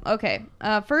 Okay.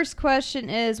 First question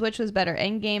is which was better,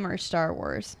 Endgame or Star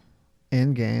Wars?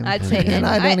 Endgame. I'd say and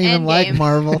I don't even like Endgame.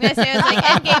 Marvel. I'm gonna say I was like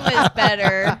Endgame was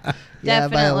better. Yeah,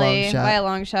 by a long Definitely shot. by a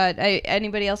long shot.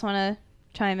 Anybody else want to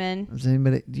chime in? Does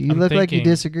anybody? You I'm look like you thinking-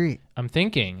 disagree. I'm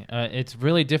thinking it's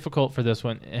really difficult for this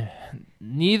one.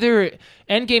 Neither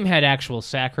Endgame had actual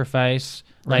sacrifice.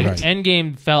 Like Right.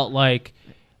 Endgame felt like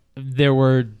there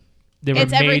were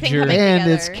It's everything major coming And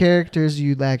it's together. characters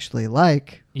you actually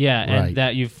like. yeah, and Right.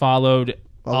 that you followed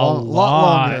a lot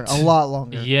longer. A lot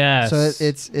longer. Yes. So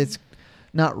it's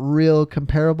not real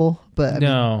comparable, but I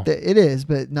No. mean, it is,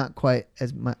 but not quite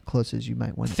as close as you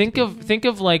might want. Think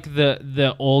of like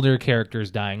the older characters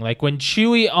dying. Like when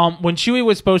Chewie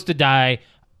was supposed to die,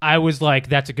 I was like,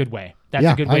 that's a good way. That's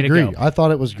yeah, a good I way agree. to go. I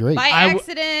thought it was great. By I w-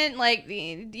 accident, like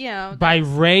you know. By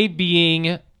Rey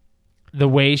being the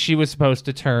way she was supposed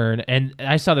to turn, and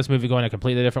I saw this movie going a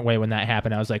completely different way when that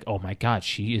happened. I was like, oh my god,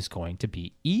 she is going to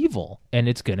be evil, and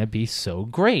it's going to be so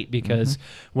great because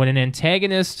when an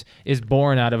antagonist is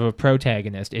born out of a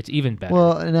protagonist, it's even better.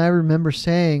 Well, and I remember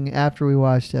saying after we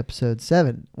watched episode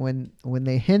 7, when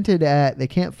they hinted at they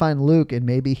can't find Luke and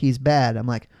maybe he's bad, I'm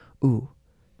like, ooh,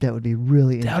 that would be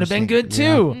really interesting. that would have been good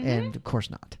too. And of course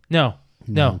not. No.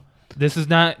 This is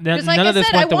not. Because like none I of this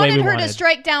said, I went the way wanted we her wanted. to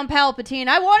strike down Palpatine.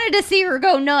 I wanted to see her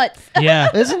go nuts. Yeah.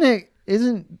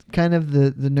 Isn't kind of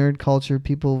the nerd culture,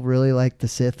 people really like the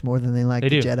Sith more than they like They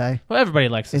the do. Jedi? Well, everybody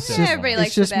likes the It's Sith. just, Everybody it's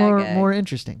likes the just bad guy. more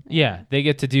interesting. Yeah, they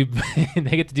get to do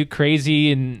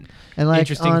crazy and And like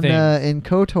interesting on things. in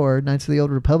KOTOR, Knights of the Old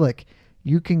Republic,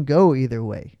 you can go either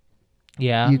way.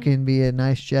 yeah. You can be a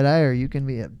nice Jedi, or you can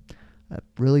be a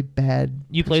really bad.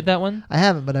 You played that one? I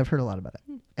haven't, but I've heard a lot about it,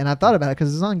 and I thought about it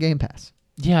because it's on Game Pass.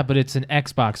 Yeah, but it's an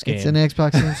Xbox game. It's an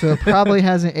Xbox game, so it probably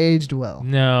hasn't aged well.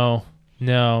 No,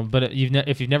 but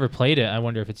if you've never played it, I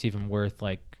wonder if it's even worth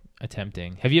like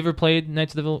attempting. Have you ever played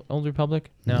Knights of the Old Republic?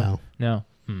 No.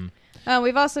 Hmm.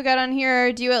 We've also got on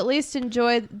here. Did you at least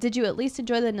enjoy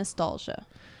the nostalgia?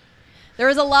 There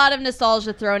was a lot of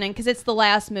nostalgia thrown in because it's the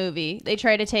last movie. They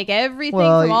try to take everything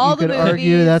Well, from all you the could movies.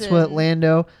 argue that's what and-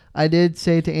 Lando. I did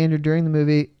say to Andrew during the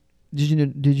movie.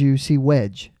 Did you see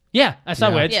Wedge? Yeah, I saw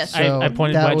Yeah. Wedge. Yes. So I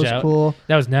pointed that Wedge was out. cool.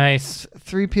 That was nice.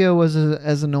 3PO was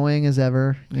as annoying as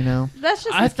ever. You know. That's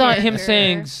just. I his thought him character.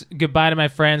 saying goodbye to my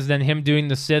friends, then him doing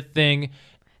the Sith thing.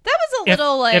 that was a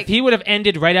little like. if he would have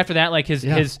ended right after that, like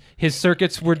Yeah. his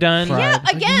circuits were done. Fried. yeah,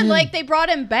 again, Again. like they brought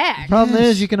him back. Problem Yes.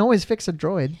 is, you can always fix a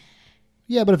droid.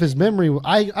 Yeah, but if his memory,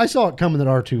 I saw it coming that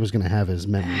R2 was going to have his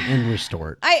memory and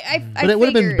restore it. I But it would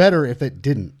have been figured- better if it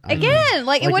didn't. I mean, Again,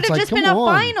 like it like, would it's have like, just been come a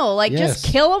on. final. Like Yes.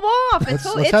 just kill him off. Let's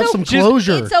It's have some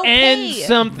closure. It's okay. And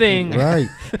something. Right.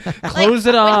 Close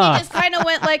it When he off. just kind of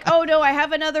went like, "Oh no, I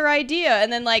have another idea," and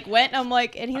then like went, and I'm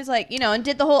like, and he was like, and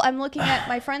did the whole. I'm looking at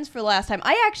my friends for the last time.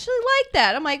 I actually like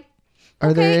that. I'm like,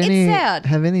 Are there okay, any? it's sad.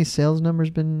 Have any sales numbers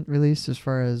been released as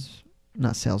far as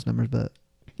not sales numbers, but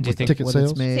Do you think? ticket what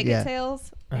sales? it's made? Ticket Yeah.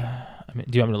 sales. I mean,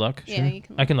 do you want me to look? Yeah, you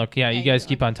can. I can look. Yeah, Yeah, you you guys can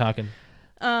keep look. on talking.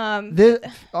 This,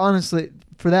 honestly,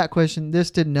 for that question,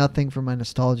 this did nothing for my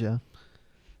nostalgia.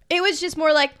 It was just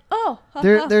more like, oh,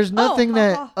 There's nothing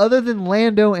that, other than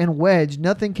Lando and Wedge,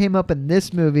 nothing came up in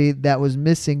this movie that was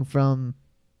missing from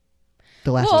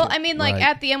the last Well, two. I mean, like Right.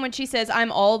 at the end when she says,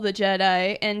 "I'm all the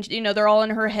Jedi," and they're all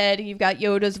in her head. You've got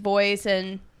Yoda's voice,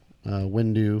 and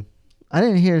Windu. I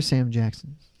didn't hear Sam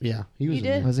Jackson. Yeah, he was you in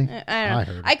did. there. Was he? I don't know. I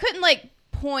heard. I couldn't like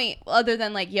point other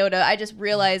than like Yoda. I just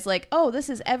realized like, oh, this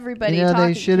is everybody. You know, talking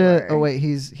they should to have. her. Oh wait,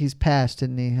 he's passed,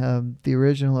 didn't he? The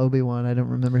original Obi-Wan. I don't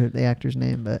remember the actor's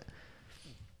name, but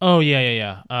Oh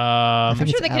yeah. I I'm think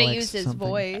sure it's they could have Alex used his something.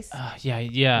 voice.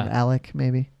 Yeah. Alec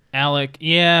maybe. Alec,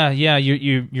 yeah,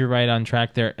 you're right on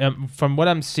track there. From what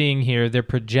I'm seeing here, they're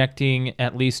projecting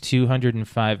at least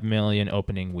 205 million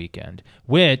opening weekend,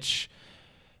 which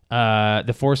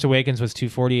The Force Awakens was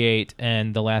 248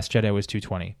 and The Last Jedi was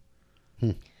 220.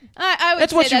 I would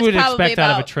That's say what you that's would probably expect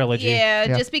out of a about- trilogy. Yeah,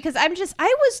 Yeah. just because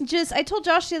I told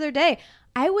Josh the other day,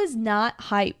 I was not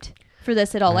hyped for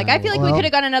this at all. Like I feel like we Well- could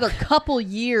have gone another couple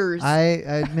years.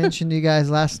 I mentioned to you guys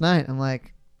last night. I'm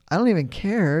like, I don't even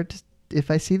care if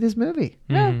I see this movie.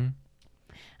 Mhm.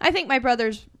 I think my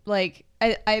brother's like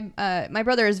my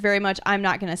brother is very much I'm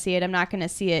not gonna see it,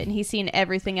 and he's seen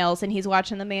everything else, and he's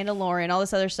watching The Mandalorian, all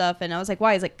this other stuff, and I was like,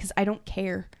 why? He's like, because I don't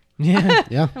care. Yeah.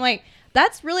 Yeah. I'm like,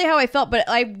 that's really how I felt, but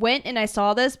I went and I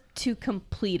saw this to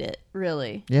complete it,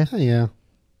 really. Yeah. Yeah.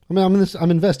 I mean,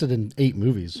 I'm invested in 8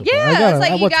 movies. So far. Yeah, it's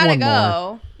like I you watched gotta one more.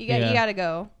 go. You Yeah. gotta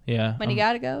go. Yeah. When you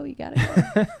gotta go, you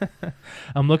gotta go.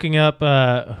 I'm looking up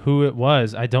who it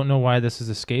was. I don't know why this is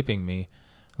escaping me.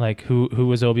 Like who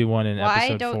was Obi-Wan in Why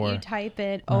episode don't 4? you type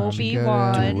in should go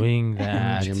Obi-Wan? Doing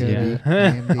that. IMDb.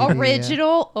 Yeah. IMDb,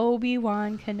 Original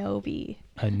Obi-Wan Kenobi.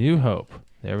 A New Hope.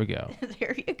 There we go.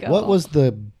 There you go. What was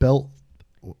the belt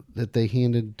that they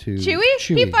handed to Chewie?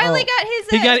 He finally got his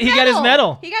He got his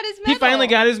medal. He got his medal. He finally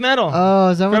got his medal Oh,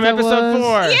 is that what from that episode was?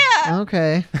 4. Yeah.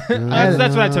 Okay.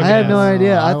 That's what I took I it had no as.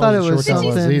 idea. I I thought it wasn't was sure what that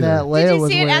was something either. that Leia Did you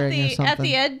was see it wearing at or the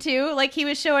something. end too? Like he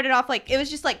was showing it off. Like it was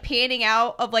just like panning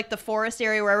out of like the forest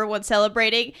area where everyone's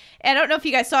celebrating. And I don't know if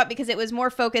you guys saw it because it was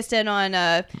more focused in on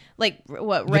like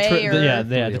what Rey or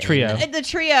the trio. the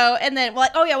trio, and then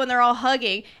like oh yeah, when they're all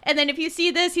hugging, and then if you see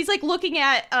this, he's like looking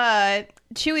at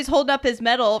Chewie's holding up his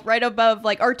medal right above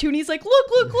like R2, and he's like, look,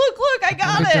 I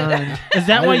got it. Darn. Is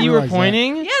that I why didn't you were realize that.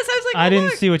 pointing? Yes, I was like, I didn't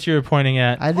look. see what you were pointing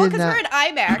at. I Well, did because we're not.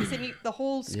 in IMAX and the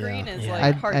whole screen is Yeah.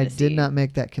 like hard I to see. did not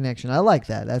make that connection. I like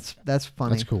that. That's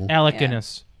funny. That's cool. Alec Yeah.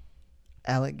 Guinness.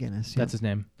 Alec Guinness. That's his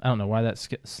name. I don't know why that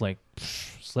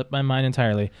slipped my mind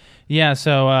entirely. Yeah,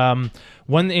 so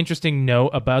one interesting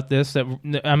note about this that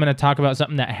I'm going to talk about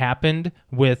something that happened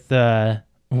with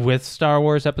Star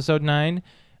Wars Episode 9.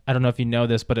 I don't know if you know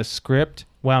this, but a script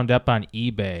wound up on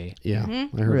eBay Yeah,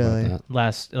 Mm-hmm. I heard Really? about that.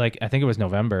 last, like I think it was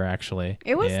November actually.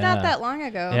 It was Yeah. not that long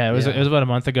ago. Yeah, it was Yeah. about a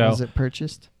month ago. Was it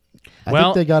purchased? I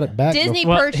Well, think they got it back. Disney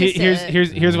before- purchased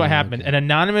here's what Oh, happened. okay. An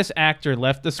anonymous actor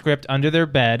left the script under their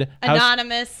bed.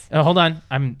 Anonymous. Hold on,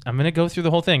 I'm gonna go through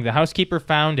the whole thing. The housekeeper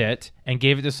found it and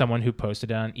gave it to someone who posted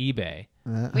it on eBay.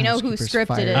 We know who Housekeeper's scripted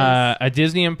fired. it. A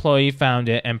Disney employee found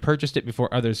it and purchased it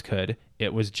before others could.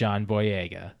 It was John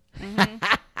Boyega.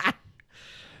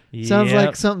 Sounds Yep.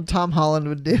 like something Tom Holland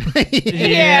would do.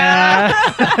 Yeah.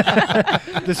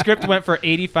 The script went for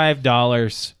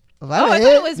 $85. Oh, I thought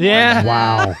it was more Yeah. than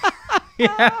Wow,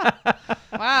 that.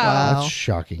 Wow. Wow. that's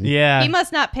shocking. Yeah. He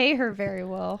must not pay her very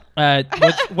well.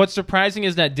 What's surprising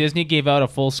is that Disney gave out a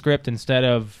full script instead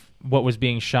of what was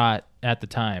being shot at the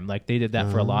time. Like they did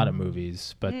that for a lot of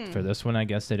movies, but for this one, I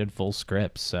guess they did full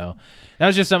scripts. So that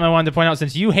was just something I wanted to point out.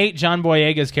 Since you hate John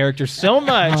Boyega's character so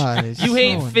much, God, it's you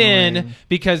hate so Finn annoying.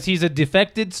 because he's a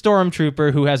defected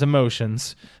stormtrooper who has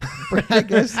emotions. I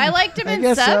guess I liked him I in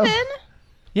guess so. 7.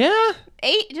 Yeah.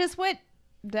 8 just went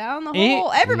down the Eight-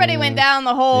 hole. Everybody went down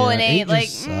the hole in 8. eight Like,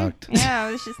 just sucked. yeah,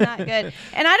 it was just not good.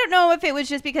 And I don't know if it was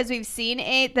just because we've seen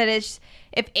 8 that it's.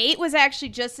 If 8 was actually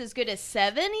just as good as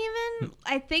 7, even,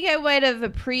 I think I would have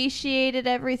appreciated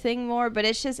everything more. But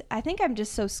it's just, I think I'm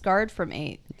just so scarred from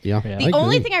 8. Yeah. Yeah. I The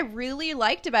only agree. thing I really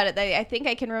liked about it that I think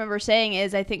I can remember saying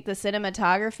is I think the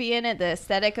cinematography in it, the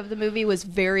aesthetic of the movie was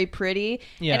very pretty.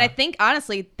 Yeah. And I think,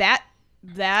 honestly, that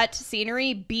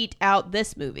scenery beat out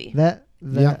this movie. that.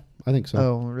 Yeah, I think so.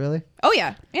 Oh, really? Oh,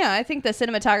 yeah. Yeah, I think the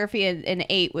cinematography in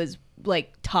 8 was,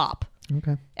 like, top.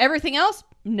 Okay. Everything else?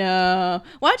 No.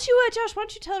 Why don't you, Josh, why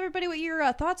don't you tell everybody what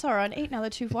your thoughts are on 8 now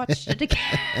that you've watched it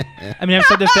again? I mean, I've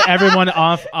said this to everyone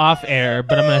off air,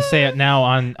 but I'm going to say it now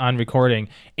on recording.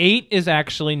 8 is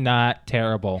actually not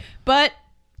terrible,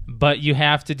 But you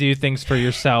have to do things for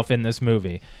yourself in this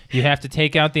movie. You have to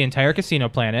take out the entire casino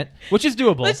planet, which is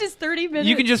doable. let's just 30 minutes.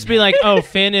 You can just be like, oh,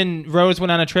 Finn and Rose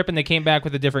went on a trip and they came back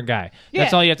with a different guy.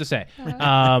 That's Yeah. all you have to say.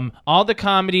 All the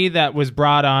comedy that was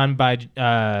brought on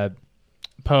by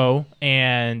Poe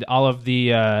and all of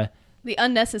the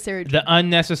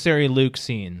unnecessary Luke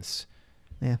scenes.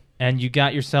 Yeah. And you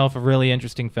got yourself a really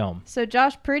interesting film. So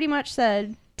Josh pretty much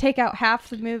said, take out half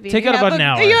the movie. Take You out have about an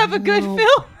hour. You have a good No.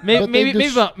 film. Maybe But they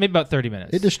just- maybe about 30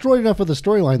 minutes. It destroyed enough of the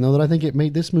storyline, though, that I think it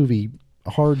made this movie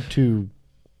hard to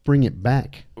bring it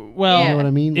back. Well, You know what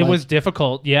I mean? It Like- was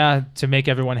difficult, yeah, to make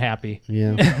everyone happy.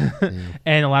 Yeah.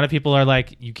 And a lot of people are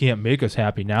like, you can't make us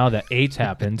happy now that 8's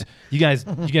happened. You guys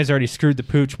already screwed the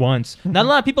pooch once. Not a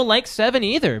lot of people like 7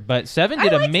 either, but 7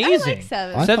 did amazing. I like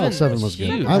 7. I Seven thought 7 was was good.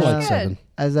 huge. I like Good. 7.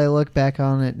 As I look back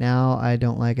on it now, I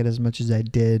don't like it as much as I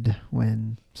did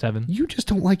when 7. You just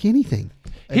don't like anything.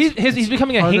 He's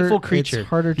becoming a hateful creature. It's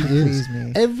harder to It is. please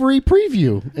me. Every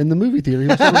preview in the movie theater, he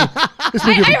was telling me, this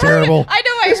movie will be terrible. I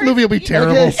know. This movie will be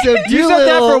terrible. Okay, so You said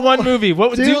that for Doolittle- one movie.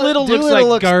 What Doolittle looks Doolittle like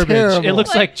looks garbage. terrible. It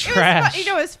looks like it was trash. you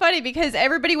know, it's funny because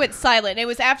everybody went silent. It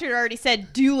was after it already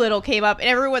said Doolittle came up, and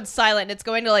everyone's silent. And it's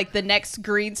going to like the next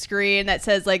green screen that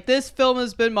says like this film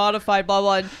has been modified, blah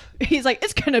blah. And he's like,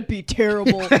 it's gonna be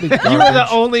terrible. You were the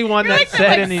only one You're that like, said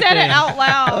like, anything. said it out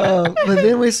loud. But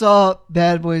then we saw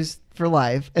Bad Boys for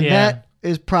Life, and Yeah. that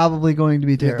is probably going to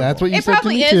be terrible. That's what you It said to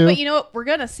probably me, is, too. but you know what? We're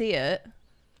gonna see it.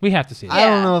 We have to see it. I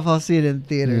don't Yeah. know if I'll see it in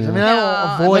theaters. I Yeah. mean, I No,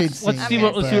 will avoid Let's seeing see it,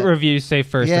 what but- reviews say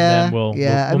first, Yeah, and then we'll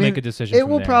I mean, make a decision. It from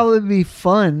will there. probably be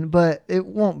fun, but it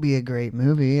won't be a great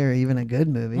movie or even a good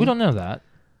movie. We don't know that.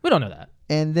 We don't know that.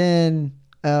 And then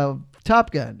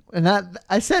Top Gun, and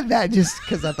I said that just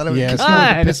because I thought it was Yeah, it's good. going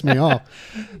to God. piss me off.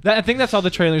 I think that's all the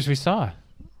trailers we saw.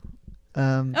 We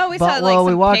saw, but, like, well,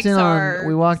 we some walked in Pixar on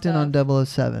we walked in stuff. on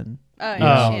 007. Oh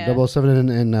Yeah, yeah. 007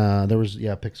 and there was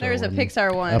Pixar. There was a one.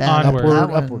 Pixar one. Up- Onward. That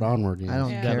one- upward, onward. Yeah. I don't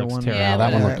Yeah. That care looks one. terrible. Yeah,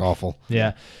 that one bit. looked awful.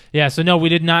 Yeah. So no, we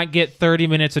did not get 30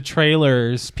 minutes of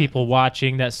trailers. People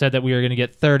watching that said that we were going to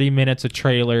get 30 minutes of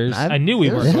trailers. I knew we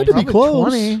it were. was It had to be probably close.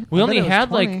 20. We I only bet it was had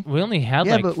 20. like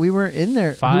Yeah, but we weren't in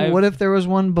there. 5. What if there was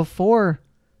one before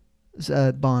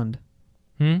Bond?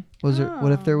 Was there?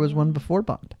 What if there was one before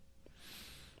Bond?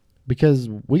 Because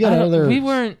we got out of there. We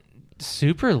weren't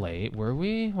super late, were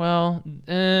we? Well,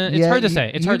 it's hard to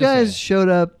say. It's you hard guys to say. showed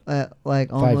up at like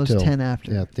 5 almost till. 10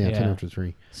 after. Yeah, 10 Yeah. after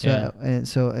 3. So Yeah. and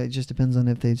so it just depends on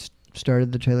if they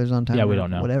started the trailers on time. Yeah, we or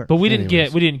don't know. Whatever. But we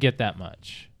Anyways. didn't get that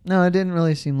much. No, it didn't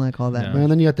really seem like all that. No. much. Man,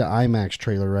 then you got the IMAX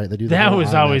trailer, right? They do the That whole was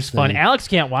IMAX always fun. thing. Alex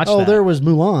can't watch Oh, that. there was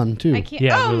Mulan too. I can't.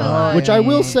 Yeah, oh, Mulan. Mulan. Which I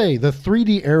will say, the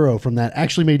 3D arrow from that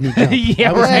actually made me jump. Yeah,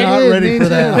 I was right. not It did, ready me for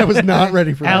that. too. I was not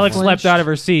ready for Alex that. slept out of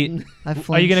her seat. I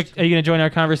Are you gonna join our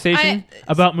conversation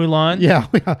about Mulan? Yeah,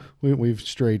 we've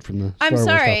strayed from the. I'm Star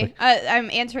Wars sorry. topic.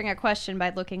 I'm answering a question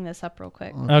by looking this up real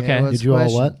quick. Okay. what's Did you all the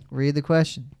question? what? Read the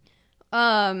question.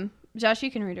 Josh,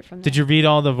 you can read it from there. Did you read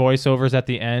all the voiceovers at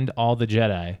the end? All the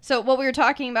Jedi. So what we were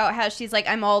talking about, how she's like,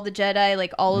 I'm all the Jedi,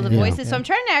 like all of the Yeah. voices. So I'm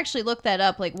trying to actually look that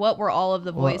up. Like, what were all of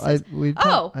the Well, voices? I we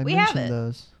have mentioned it.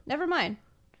 those. Never mind.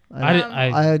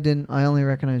 I didn't. I only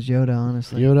recognize Yoda,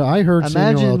 honestly. Yoda, I heard Samuel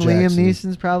Imagine L. Liam Jackson.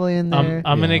 Neeson's probably in there.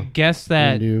 I'm gonna Yeah. guess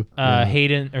that do. Yeah.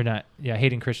 Hayden or not? Yeah,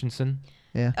 Hayden Christensen.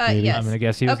 yeah. Maybe. Yes. I'm gonna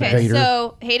guess he was Okay, there. Vader.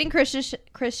 so Hayden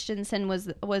Christensen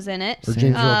was in it. Or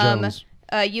James Earl Jones.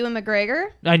 Ewan McGregor,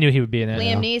 I knew he would be in it.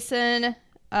 Liam Neeson,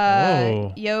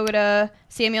 Oh. Yoda,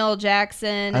 Samuel L.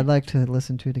 Jackson. I'd like to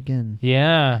listen to it again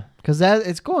Yeah, because that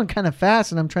it's going kind of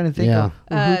fast, and I'm trying to think Yeah.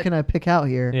 of who can I pick out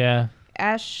here. yeah.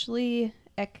 Ashley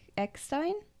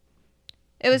Eckstein.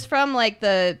 It was from like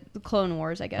the Clone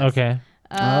Wars, I guess. Okay.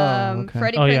 Okay.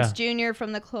 Freddie Oh, Prinze Jr.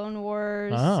 from the Clone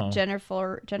Wars. Oh.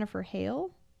 Jennifer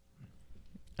Hale.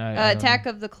 I don't Attack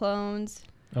of the Clones.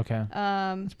 know. Okay.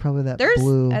 It's probably that There's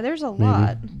blue, there's a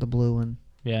lot. the blue one.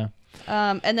 Yeah.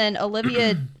 And then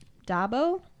Olivia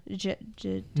Dabo.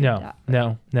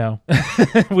 No.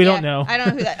 We don't know. I don't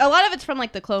know who that. A lot of it's from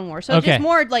like the Clone Wars, so Okay. just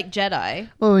more like Jedi.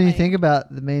 Well, when you Like- think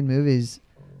about the main movies,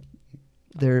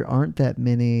 there aren't that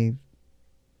many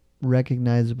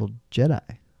recognizable Jedi,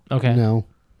 Okay. No.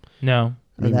 No.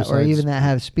 or, that, or besides- even that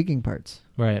have speaking parts.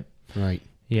 Right. Right.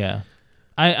 Yeah.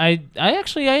 I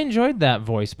actually I enjoyed that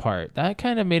voice part. That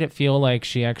kind of made it feel like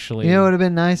she actually. You know, it would have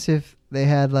been nice if they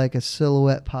had like a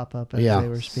silhouette pop up as Yeah. they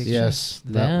were speaking. Yes.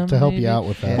 Them, To help maybe? you out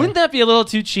with that. Wouldn't that be a little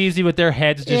too cheesy with their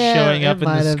heads just Yeah, showing it up in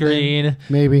might the have been. screen?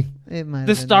 Maybe. It might. The have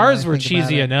been, stars now were that I think about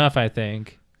cheesy it. enough, I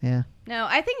think. Yeah. No,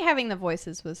 I think having the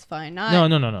voices was fine. Not,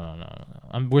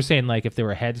 No. We're saying like if there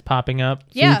were heads popping up.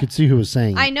 So Yeah, you could see who was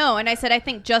saying. I know, and I said I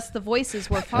think just the voices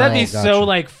were fine. That'd be Oh, so gotcha.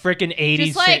 like freaking 80s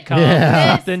Just like sitcom.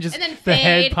 Yeah. this, Then just and then the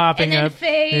head fade, popping and then up.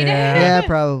 fade. Yeah. Yeah,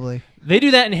 probably. They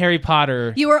do that in Harry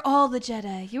Potter. You are all the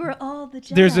Jedi. You are all the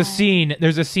Jedi.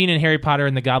 There's a scene in Harry Potter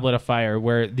and the Goblet of Fire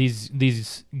where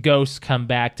these ghosts come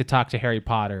back to talk to Harry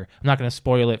Potter. I'm not going to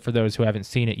spoil it for those who haven't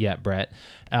seen it yet, Brett.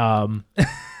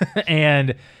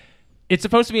 And it's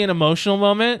supposed to be an emotional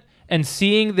moment, and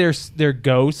seeing their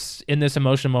ghosts in this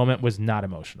emotional moment was not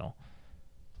emotional.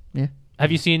 Yeah.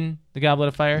 Have you seen the Goblet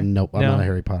of Fire? Nope. I'm No? not a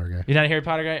Harry Potter guy. You're not a Harry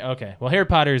Potter guy? Okay. Well, Harry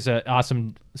Potter is an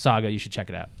awesome saga. You should check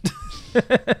it out.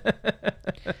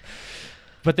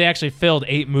 But they actually filled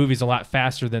 8 movies a lot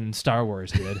faster than Star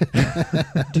Wars did.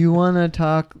 Do you want to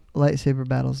talk lightsaber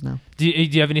battles now? do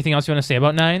you have anything else you want to say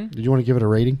about 9? Did you want to give it a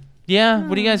rating? Yeah.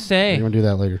 What do you guys Or say? you want to do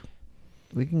that later?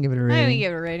 We can give it a I rating. would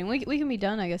give it a rating. We can be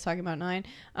done, I guess, talking about 9.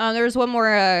 There was one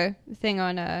more thing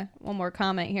on one more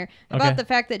comment here about Okay. the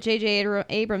fact that J.J.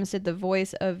 Abrams did the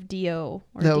voice of Dio.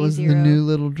 Or That was the D0. new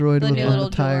little droid The with new a little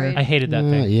tire. droid. I hated that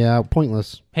thing. Yeah,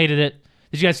 pointless. Hated it.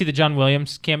 Did you guys see the John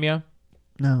Williams cameo?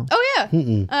 No. Oh yeah.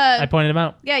 Mm-mm. I pointed him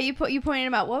out. Yeah, you pointed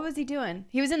him out. What was he doing?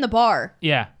 He was in the bar.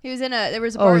 Yeah. He was in there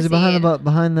was a Oh, bar is it behind scene.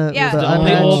 behind the? Yeah. the The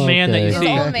iPad? old man that you okay. see.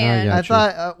 The old man. I I got you.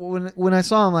 thought when I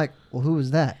saw him, like, well, who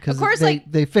was that? Because Of course, like-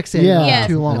 they fixated Yeah. him Yes.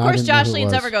 too long. Of I course, didn't know Josh who it leans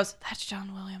was. over and goes, "That's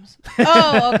John Williams."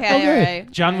 Oh, okay, all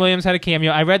right. John Williams had a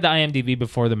cameo. I read the IMDb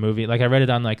before the movie. Like I read it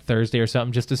on like Thursday or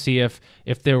something just to see if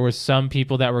there was some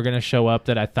people that were going to show up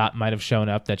that I thought might have shown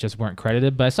up that just weren't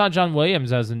credited. But I saw John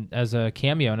Williams as a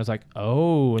cameo and I was like,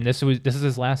 "Oh, and this is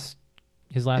his last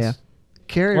Yeah.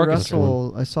 Carrie work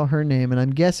Russell, I saw her name, and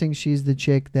I'm guessing she's the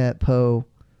chick that Poe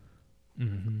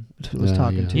Mhm. was Yeah,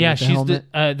 talking yeah. to. Yeah, with the she's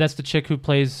helmet. that's the chick who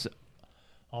plays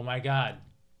Oh my god.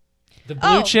 The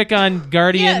blue Oh. chick on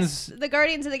Guardians. Yes, the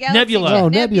Guardians of the Galaxy. Nebula. chick, Oh,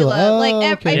 Nebula. Oh,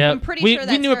 Like okay. Yeah. I'm pretty We- sure we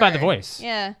that's knew it by her. the voice.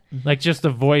 Yeah. Like just the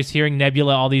voice, hearing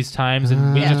Nebula all these times,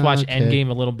 and we just watched okay. Endgame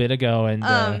a little bit ago, and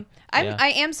yeah.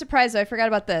 I am surprised. Though. I forgot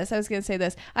about this. I was going to say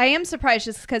this. I am surprised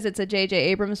just because it's a J.J.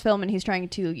 Abrams film and he's trying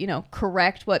to,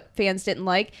 correct what fans didn't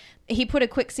like. He put a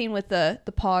quick scene with the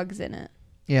Pogs in it,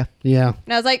 Yeah. and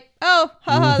I was like, oh,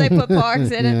 haha, they put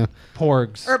Pogs in Yeah. it,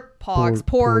 Porgs. or Pogs,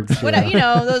 Porgs, Porgs, whatever.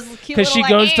 yeah. Those cute. Because she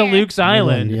little, goes to like, Luke's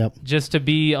island Yep. just to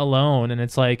be alone, and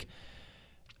it's like,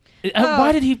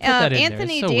 why did he put that in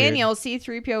Anthony there? It's so Daniels,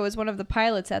 C-3PO, was one of the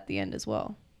pilots at the end as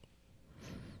well.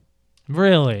 weird.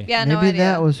 Really? Yeah, no Maybe idea.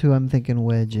 that was who I'm thinking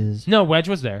Wedge is. No, Wedge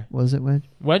was there. Was it Wedge?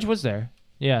 Wedge was there.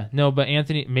 Yeah. No, but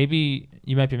Anthony, maybe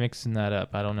you might be mixing that up.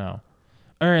 I don't know.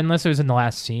 Or unless it was in the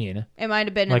last scene. It might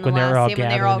have been Like in when the they were last all scene when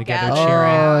they were all gathering together gathered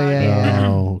cheering. Oh, around. yeah.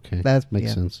 Oh, okay. That's- Makes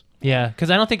yeah. sense. Yeah, because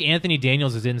I don't think Anthony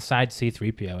Daniels is inside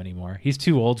C-3PO anymore. He's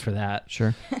too old for that.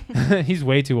 Sure. He's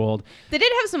way too old. They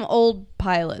did have some old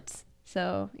pilots,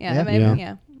 so yeah, Yeah. maybe, Yeah.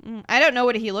 yeah. I don't know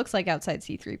what he looks like outside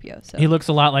C-3PO. So He looks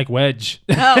a lot like Wedge.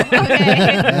 oh,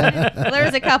 okay. Well, there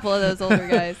was a couple of those older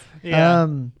guys.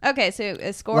 Okay, so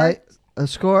a score. Like a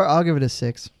score, I'll give it a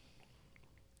 6.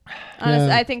 Honestly,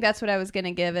 Yeah. I think that's what I was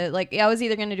gonna give it. Like, I was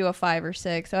either gonna do a 5 or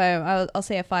 6. So I'll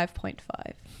say a 5.5.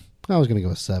 I was gonna go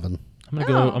with 7. I'm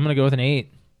gonna go with an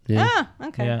 8. Yeah. Ah,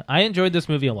 okay. Yeah, I enjoyed this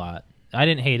movie a lot. I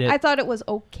didn't hate it. I thought it was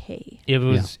okay. It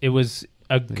was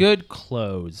a good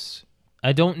close.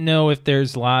 I don't know if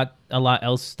there's a lot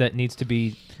else that needs to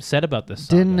be said about this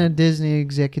saga. Didn't a Disney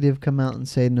executive come out and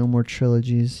say no more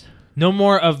trilogies? No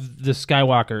more of the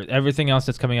Skywalker. Everything else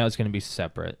that's coming out is going to be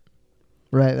separate.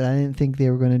 Right, but I didn't think they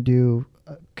were going to do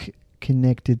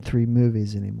connected 3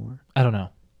 movies anymore. I don't know.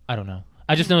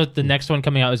 I just know that the next one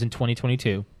coming out is in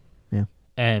 2022. Yeah.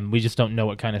 And we just don't know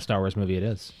what kind of Star Wars movie it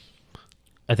is.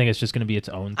 I think it's just going to be its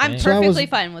own thing. I'm So I was- perfectly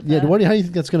fine with Yeah. that. How do you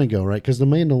think that's gonna go? Right? Because the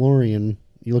Mandalorian,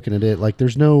 you looking at it, like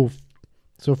there's no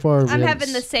So far, we I'm haven't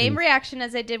having the same seen- reaction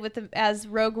as I did with as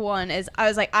Rogue One. Is I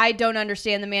was like, I don't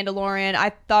understand the Mandalorian.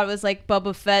 I thought it was like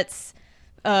Boba Fett's.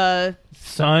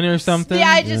 Son or something.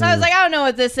 Yeah, I was like, I don't know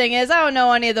what this thing is. I don't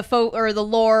know any of the or the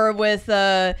lore with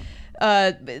the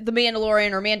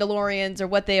Mandalorian or Mandalorians or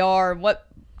what they are. What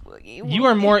You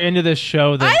are more into this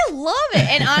show than I love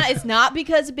it, and it's not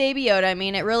because of Baby Yoda. I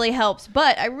mean, it really helps,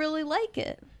 but I really like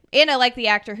it, and I like the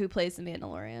actor who plays the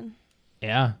Mandalorian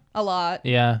yeah, a lot.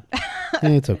 yeah.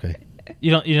 It's okay.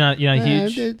 You're not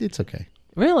huge. It's okay.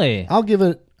 Really? I'll give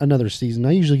it another season.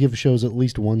 I usually give shows at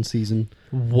least one season.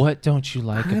 What don't you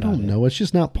like I about don't it? know. It's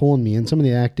just not pulling me in. Some of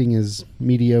the acting is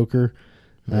mediocre,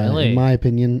 Really? in my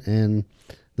opinion, and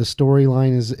the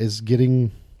storyline is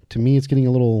getting, to me, it's getting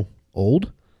a little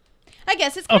old. I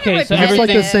guess it's kind Okay, of so repetitive. It's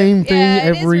like the same thing Yeah,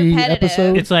 it is every repetitive.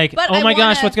 episode. It's like, But oh I my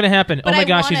gosh, wanna- what's gonna happen? But Oh my I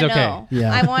gosh, she's wanna okay. know.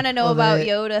 Yeah. I want to know Well, about they-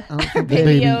 Yoda. I don't think Baby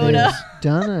they've Yoda.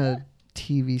 done a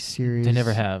TV series. They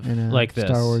never have, in a like this.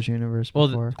 Star Wars universe Well,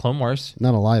 before. Clone Wars.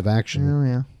 Not a live action. Oh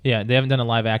yeah. Yeah, they haven't done a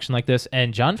live action like this,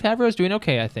 and Jon Favreau is doing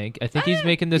okay. I think he's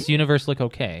making this universe look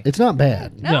okay. It's not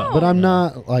bad. No. But I'm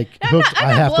not like I'm hooked. not, I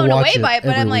I'm have not to blown watch away it by it, but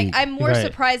every I'm like, week. I'm more Right.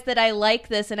 surprised that I like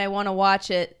this and I want to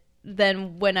watch it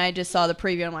than when I just saw the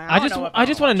preview. I'm like, I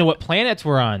just want to know what planets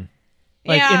we're on.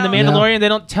 Like Yeah. in the Mandalorian, they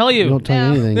don't tell you. They don't tell you Yeah.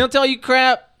 anything. They don't tell you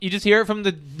crap. You just hear it from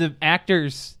the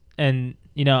actors, and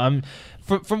I'm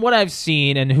from what I've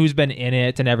seen and who's been in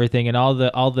it and everything, and all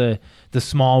the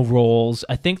small roles.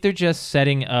 I think they're just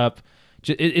setting up.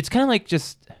 It's kind of like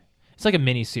it's like a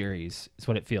mini series. Is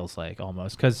what it feels like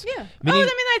almost. Because Yeah.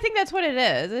 I think that's what it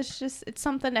is. It's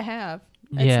something to have.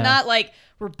 It's Yeah. not like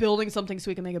we're building something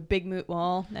so we can make a big movie.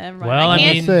 Well, never mind. Well, I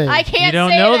can't, mean, I can't you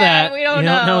don't say know that. that. We don't You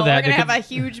know. don't know that. We're They gonna have could-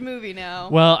 a huge movie now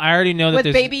well, I already know that with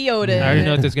there's Baby Yoda. I already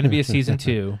know that there's going to be a season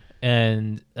 2,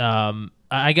 and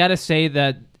I gotta say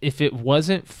that if it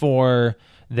wasn't for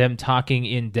them talking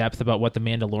in depth about what the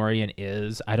Mandalorian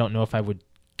is, I don't know if I would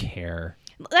care.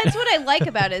 That's what I like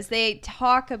about it is they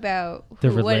talk about The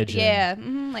what- religion. yeah,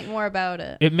 like more about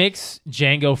it. It makes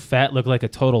Jango Fett look like a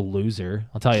total loser.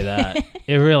 I'll tell you that.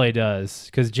 It really does,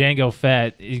 because Jango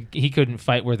Fett he couldn't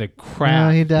fight worth a crap.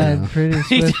 No, he died pretty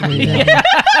He swiftly. died. didn't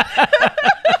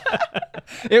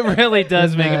It really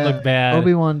does he? make him look bad.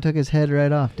 Obi-Wan took his head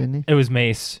right off, didn't he? It was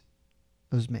Mace.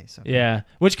 It was Mace. Okay. Yeah,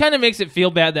 which kind of makes it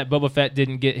feel bad that Boba Fett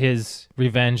didn't get his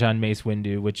revenge on Mace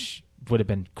Windu, which would have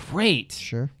been great.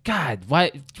 Sure. God,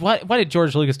 why did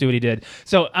George Lucas do what he did?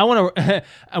 So I want to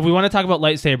we want to talk about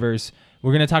lightsabers.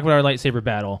 We're going to talk about our lightsaber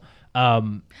battle.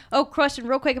 Oh, question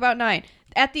real quick about 9.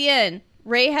 At the end,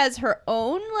 Rey has her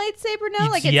own lightsaber now.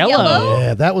 It's Like it's yellow. yellow.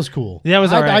 Yeah, that was cool. That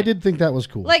was I, all right. I did think that was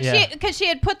cool. Like Yeah. because she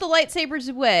had put the lightsabers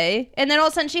away, and then all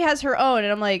of a sudden she has her own,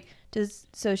 and I'm like,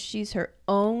 so she's her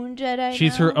own Jedi?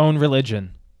 She's now? her own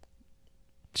religion.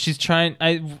 She's trying.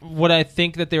 What I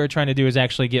think that they were trying to do is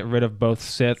actually get rid of both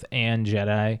Sith and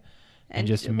Jedi, and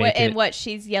just make it. And what?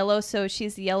 She's yellow, so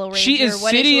she's the Yellow Ranger. She is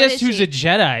What Sidious, she? who's a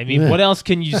Jedi. I mean, what else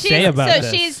can you say about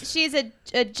so this? she's a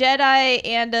Jedi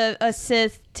and a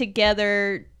Sith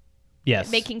together,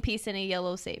 Yes. making peace in a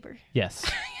yellow saber. Yes.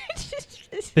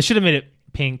 They should have made it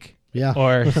pink Yeah.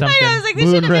 or something. I know, I was like, they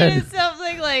Blue should and have red. made it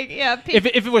something like pink.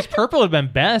 If it was purple, it'd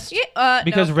been best.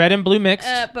 Because no. red and blue mixed.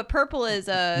 But purple is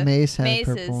Mace had a Mace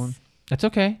purple is- one. That's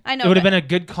okay. I know It would have that. been a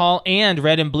good call, and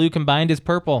red and blue combined is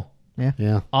purple.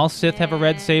 Yeah. All Sith have a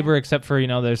red saber, except for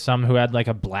there's some who had like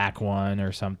a black one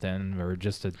or something, or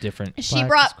just a different. She Black is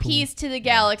brought cool. peace to the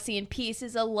galaxy, and peace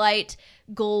is a light,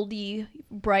 goldy,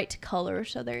 bright color.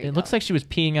 So there you go. It looks like she was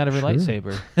peeing out of her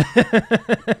lightsaber.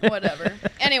 Whatever.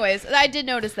 Anyways, I did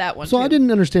notice that one. So too. I didn't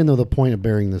understand though the point of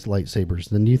burying this lightsabers.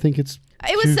 Then do you think it's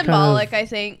It was to kind symbolic, of I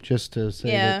think. just to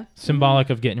say Yeah, Symbolic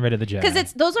of getting rid of the Jedi.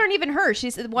 because those aren't even hers.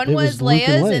 She's one It was was Luke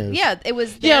and Leia's. And, Leia's. yeah, it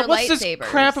was their yeah, what's lightsabers. this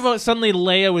crap about suddenly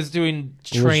Leia was doing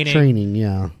it was training? training?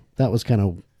 Yeah, that was kind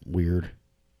of weird.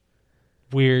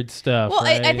 Weird stuff. Well,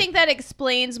 I right? think that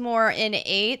explains more in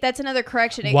 8. That's another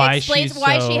correction. It Why explains she's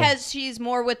why so- she's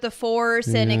more with the Force,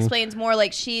 and Yeah. explains more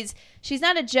like she's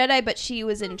not a Jedi, but she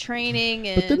was in training.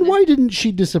 And But then why didn't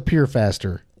she disappear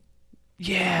faster?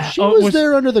 Yeah. She was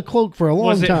there under the cloak for a long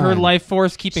Was it time. her life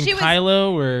force keeping She was-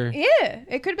 Kylo, or Yeah,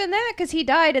 it could have been that because he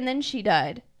died and then she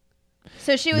died.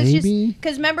 So she was Maybe. just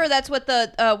because remember that's what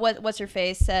the what's her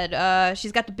face said.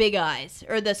 She's got the big eyes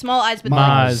or the small eyes, but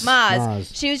Maz.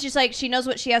 Maz. She was just like she knows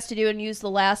what she has to do and use the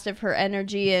last of her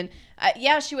energy. And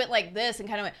yeah, she went like this and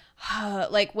kind of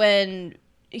went like when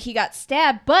he got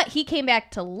stabbed, but he came back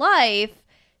to life.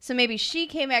 So maybe she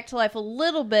came back to life a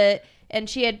little bit, and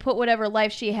she had put whatever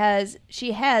life she has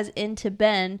into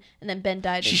Ben, and then Ben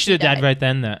died. she and should have died died. right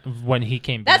then? When he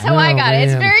came back. That's how I Oh, got it.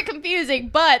 It's man. very confusing,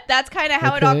 but that's kind of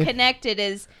how it all Okay. connected.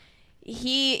 Is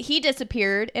he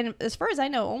disappeared, and as far as I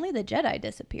know, only the Jedi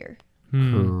disappear. I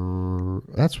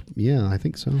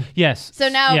think so. Yes. So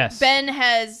now yes. Ben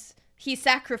he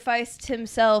sacrificed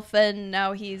himself, and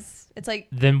now it's like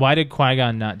Then why did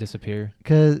Qui-Gon not disappear?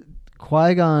 Because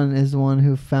Qui-Gon is the one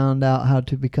who found out how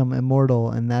to become immortal,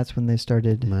 and that's when they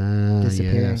started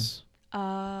disappearing. Yes.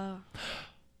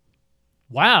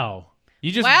 Wow.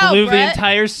 You just Wow, blew the Brett.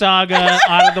 entire saga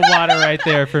out of the water right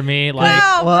there for me. Like,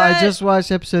 wow. Well, I Brett. just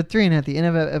watched episode 3, and at the end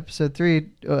of episode 3,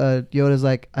 Yoda's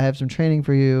like, I have some training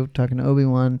for you, talking to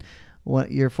Obi-Wan.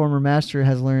 What your former master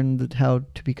has learned how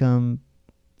to become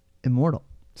immortal.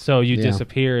 so you Yeah.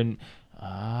 disappear and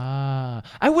I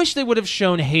wish they would have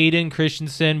shown Hayden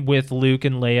Christensen with Luke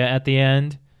and Leia at the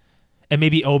end. And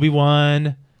maybe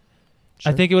Obi-Wan.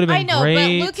 I think it would have I been know,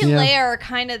 great. but Luke and Yeah. Leia are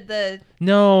kind of the.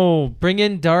 No, bring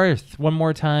in Darth one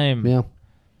more time. Yeah.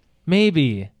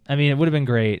 Maybe. I mean, it would have been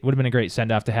great. Would have been a great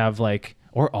send off to have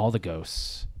or all the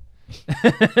ghosts.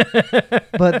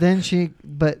 But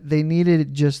they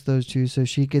needed just those two, so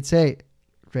she could say,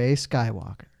 Rey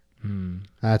Skywalker.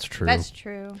 That's true. That's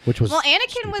true. Which was Well, Anakin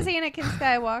stupid. was Anakin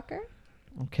Skywalker.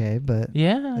 Okay, but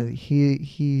Yeah.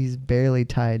 he's barely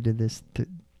tied to this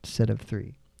set of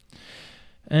 3.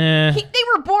 Eh. They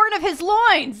were born of his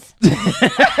loins. How is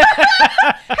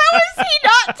he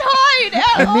not tied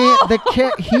at I mean,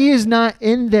 all? he is not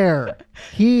in there.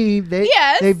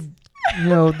 Yes.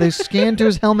 They scanned to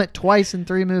his helmet twice in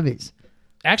 3 movies.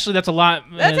 Actually, that's a lot.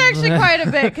 That's actually quite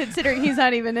a bit, considering he's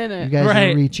not even in You it. guys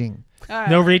Right. are reaching. All right.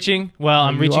 No reaching? Well,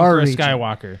 I'm You reaching are for a reaching.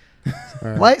 Skywalker. All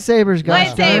right. Lightsabers,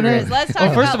 guys. darn Lightsabers. it. Let's talk Oh,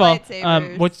 about first of all,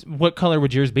 lightsabers. what color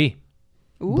would yours be?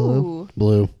 Ooh,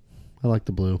 Blue. I like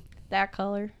the blue. that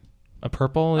color. A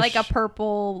purple? Like a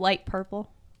purple, light purple.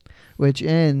 Which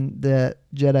in the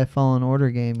Jedi Fallen Order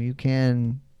game, you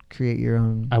can create your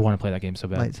own I want to play that game so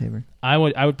bad. lightsaber. I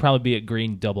would probably be a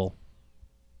green double.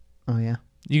 Oh yeah.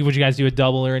 Would you guys do a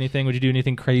double or anything? Would you do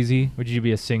anything crazy? Would you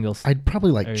be a single? I'd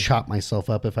probably Or- chop myself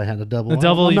up if I had a double. A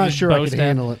double, I'm you not just sure I boast could at.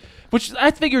 handle it. Which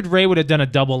I figured Rey would have done a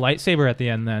double lightsaber at the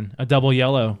end then. A double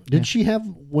yellow. Did she have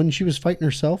when she was fighting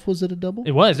herself? Was it a double?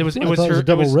 It was. It was I her. thought it was a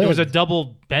double it was a red.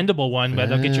 double bendable one, but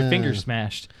they'll get your Ah. fingers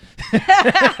smashed.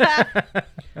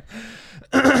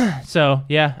 So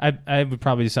yeah, I would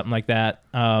probably do something like that.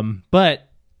 But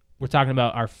we're talking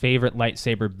about our favorite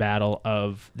lightsaber battle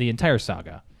of the entire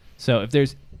saga. So if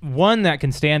there's one that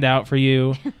can stand out for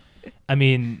you, I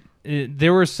mean,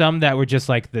 there were some that were just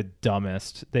like the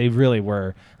dumbest. They really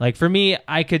were. Like for me,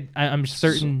 I'm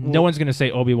certain no one's gonna say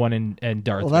Obi-Wan and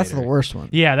Darth. Well, that's Vader. the worst one.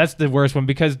 Yeah, that's the worst one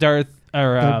because They're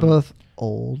Darth both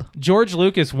old. George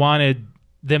Lucas wanted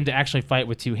them to actually fight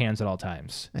with 2 hands at all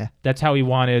times. Yeah. That's how he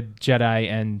wanted Jedi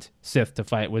and Sith to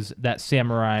fight, was that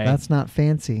samurai. That's not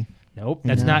fancy. Nope. You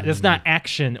know? That's not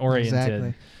action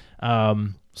oriented.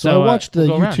 Exactly. So I watched the we'll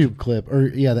go around. YouTube clip,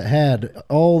 that had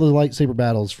all the lightsaber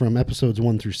battles from episodes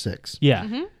 1 through 6. Yeah.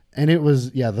 Mm-hmm. And it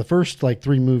was the first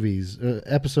 3 movies,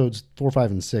 episodes 4,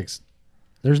 5, and 6.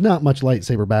 There's not much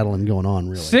lightsaber battling going on,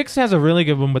 really. 6 has a really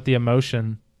good one with the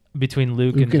emotion between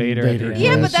Luke and Vader. At the end. Yeah,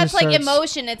 Yeah, but it that's just like starts-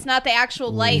 emotion. It's not the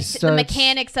actual light, the starts-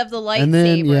 mechanics of the lightsaber. And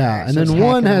then and then Starts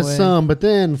 1 hacking has away. some, but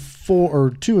then 4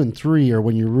 or 2 and 3 are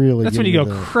when you really. That's get when you go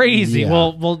into the- crazy.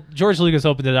 Yeah. Well, George Lucas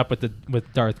opened it up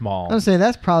with Darth Maul. I would say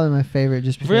that's probably my favorite,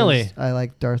 just because Really? I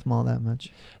like Darth Maul that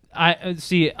much. I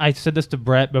said this to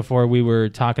Brett before we were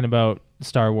talking about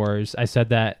Star Wars. I said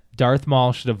that Darth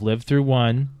Maul should have lived through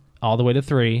 1 all the way to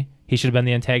 3. He should have been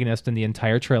the antagonist in the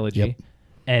entire trilogy. Yep.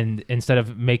 And instead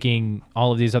of making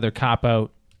all of these other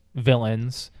cop-out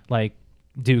villains like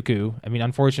Dooku, I mean,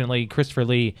 unfortunately, Christopher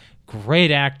Lee,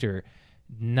 great actor,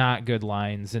 not good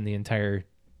lines in the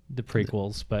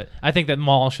prequels. But I think that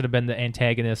Maul should have been the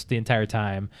antagonist the entire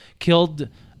time. Killed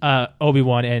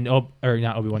Obi-Wan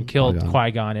not Obi-Wan, killed Qui-Gon.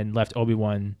 Qui-Gon and left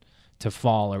Obi-Wan to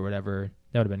fall or whatever.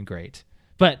 That would have been great.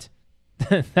 But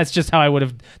that's just how I would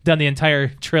have done the entire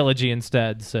trilogy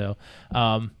instead. So,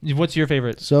 what's your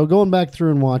favorite? So going back through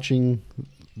and watching,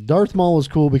 Darth Maul is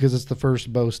cool because it's the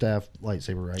first bow staff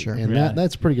lightsaber, right? Sure. And Yeah.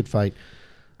 that's a pretty good fight.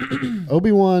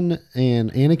 Obi-Wan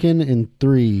and Anakin in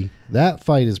 3, that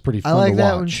fight is pretty fun I like to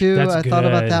that watch. one too. That's I thought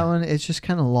about good. that one. It's just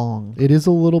kind of long. It is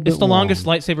a little bit It's the long. longest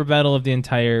lightsaber battle of the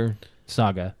entire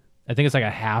saga. I think it's like a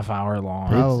half hour long.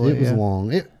 Probably. It was yeah.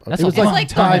 long. It That's was a It's long like like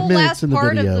the 5 whole minutes last in the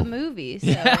part video. of the movie.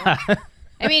 So.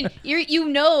 I mean, you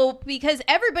know, because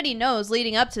everybody knows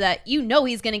leading up to that, he's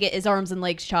going to get his arms and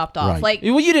legs chopped off. Right. Like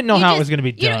Well, you didn't know you how just- it was going to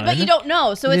be done. but you don't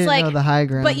know. So You it's didn't like know the high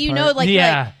ground But you know, part. like,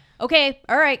 Yeah. okay,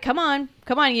 all right, come on.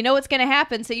 You know what's going to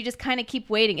happen. So you just kind of keep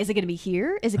waiting. Is it going to be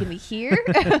here? Is it going to be here?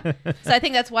 So I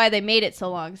think that's why they made it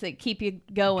so long, so they keep you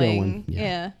going.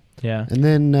 Yeah. Yeah. Yeah. And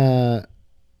then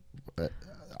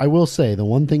I will say the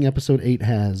one thing Episode 8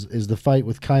 has is the fight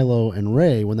with Kylo and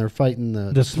Rey when they're fighting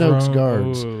the Snoke's throne-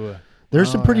 guards. Ooh.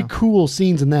 There's some pretty yeah. cool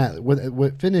scenes in that.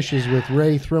 What finishes with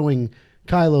Rey throwing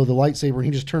Kylo the lightsaber, and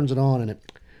he just turns it on and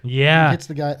it Yeah. hits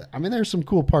the guy. I mean, there's some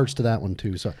cool parts to that one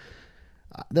too. So,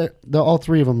 all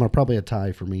three of them are probably a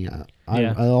tie for me.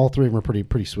 All three of them are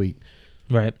pretty sweet.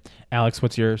 Right. Alex,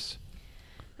 what's yours?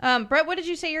 Brett, what did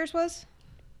you say yours was?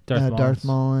 Darth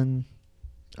Maul and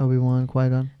Obi-Wan,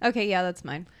 Qui-Gon. Okay, yeah, that's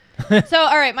mine. So,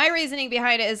 all right, my reasoning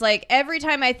behind it is like every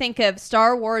time I think of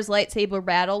Star Wars lightsaber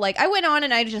battle, like I went on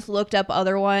and I just looked up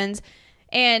other ones,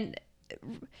 and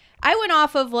I went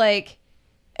off of like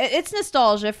it's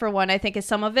nostalgia for one, I think is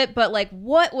some of it, but like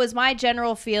what was my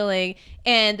general feeling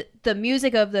and the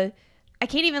music of the I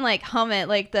can't even like hum it,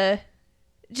 like the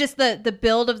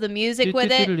build of the music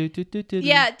with it.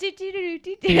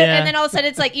 Yeah. And then all of a sudden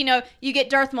it's like, you get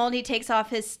Darth Maul and he takes off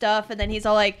his stuff and then he's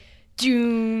all like,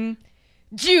 doom,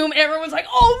 doom. And everyone's like,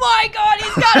 oh my God,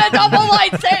 he's got a double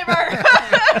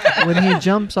lightsaber. When he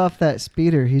jumps off that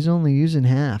speeder, he's only using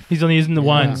half. He's only using the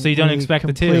one, so you don't He expect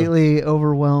the two. completely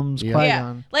overwhelms Yeah.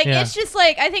 Qui-Gon. Like, Yeah. it's just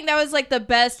like, I think that was like the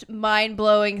best mind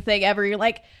blowing thing ever. You're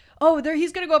like, oh,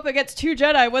 he's going to go up against two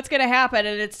Jedi. What's going to happen?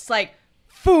 And it's like,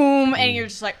 boom. And you're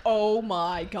just like, oh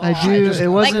my God. I do. just- It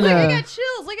Like, wasn't look, I a. got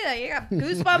chills. Look at that. You got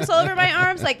goosebumps all over my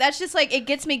arms. Like, that's just like, it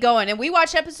gets me going. And we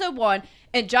watched episode 1,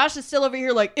 and Josh is still over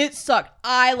here like, it sucked.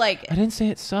 I like I it. didn't say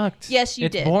it sucked. Yes, you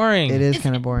it's did. boring. It is It's-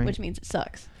 kind of boring. Which means it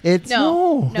sucks. It's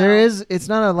No. There is. It's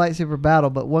not a lightsaber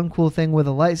battle, but one cool thing with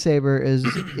a lightsaber is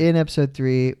in episode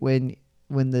 3 when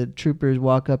the troopers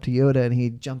walk up to Yoda and he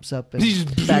jumps up and He just-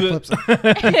 backflips,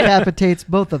 decapitates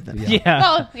both of them. Yeah.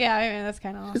 Well, yeah, I mean, that's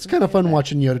kind of awesome. It's kind of too, fun but-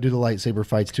 watching Yoda do the lightsaber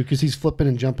fights too, because he's flipping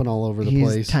and jumping all over the He's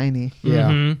place. tiny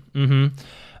Yeah. Mm-hmm.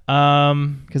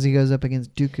 because he goes up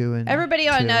against Dooku and Everybody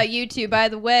on 2. YouTube, by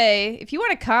the way, if you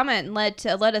want to comment and let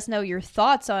us know your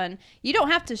thoughts on, you don't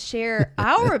have to share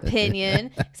our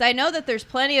opinion, because I know that there's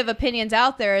plenty of opinions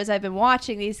out there as I've been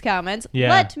watching these comments. Yeah.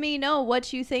 Let me know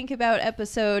what you think about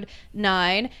episode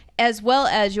 9, as well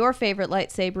as your favorite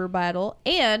lightsaber battle,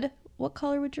 and what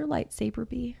color would your lightsaber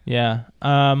be? Yeah.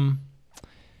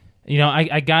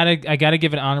 I gotta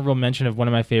give an honorable mention of one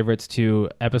of my favorites to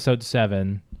episode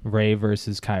 7, Rey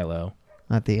versus Kylo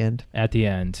at the end. at the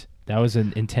end. That was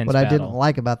an intense What battle. I didn't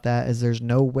like about that is there's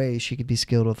no way she could be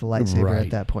skilled with a lightsaber Right. at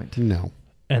that point. No.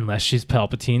 Unless she's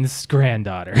Palpatine's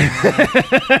granddaughter. Unless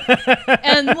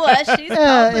she's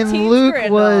Yeah, and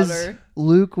Palpatine's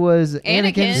Luke was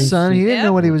Anakin. Anakin's son. He didn't Yeah.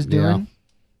 know what he was doing.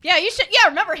 Yeah. Yeah, you should. Yeah,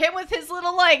 remember him with his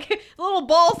little little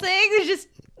ball thing? It's just.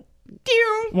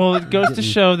 Well, it goes to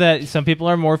show that some people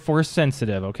are more force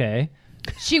sensitive, okay?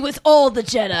 She was all the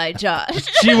Jedi, Josh.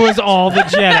 She was all the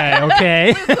Jedi,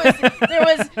 okay?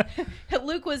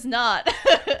 Luke was not.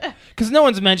 Because no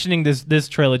one's mentioning this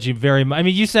trilogy very much. I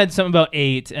mean, you said something about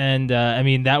 8, and I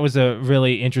mean, that was a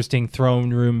really interesting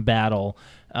throne room battle.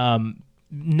 9...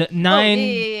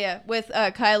 yeah. With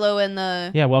Kylo and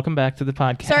the. Yeah, welcome back to the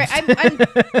podcast. Sorry, I'm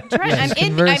trying. I'm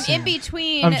in conversing.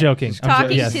 between. I'm joking.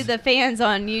 Talking Yes. to the fans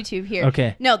on YouTube here.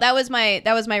 Okay. No, that was my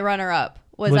runner up.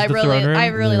 Was the throne room? I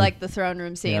really Yeah. liked the throne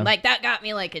room scene. Yeah. Like that got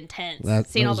me like intense. That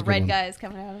Seeing all was the a good red one. guys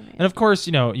coming out of me. And of course,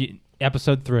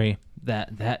 episode 3,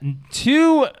 that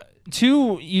 2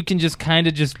 you can just kind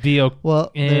of just be okay.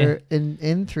 Well, Eh. there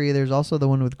in 3, there's also the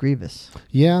one with Grievous.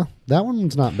 Yeah, that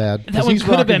one's not bad. That one He's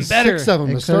could have been rocking better. 6 of them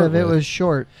It to could start have. It with. was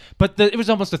short. But it was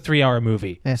almost a 3-hour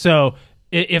movie. Yeah. So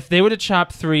if they would have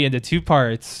chopped 3 into 2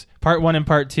 parts, part 1 and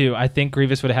part 2, I think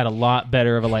Grievous would have had a lot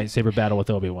better of a lightsaber battle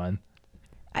with Obi-Wan.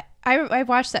 I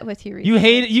watched that with you. Recently. You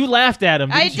hated. You laughed at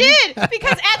him. I didn't you? did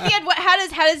because at the end,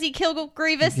 how does he kill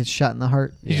Grievous? He gets shot in the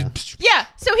heart. Yeah. Yeah,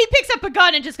 so he picks up a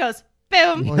gun and just goes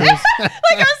boom. Well, he was, Like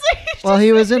I was like, well,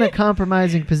 he was in a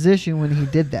compromising position when he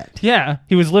did that. Yeah,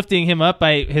 he was lifting him up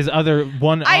by his other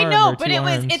one I arm know, or but two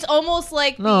arms. it's almost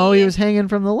like No, he was hanging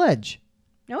from the ledge.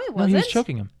 No, he No, wasn't. he was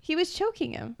choking him. He was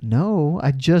choking him. No,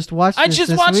 I just watched. I this just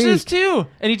this watched week. this too,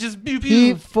 and he just pew,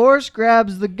 He pew. force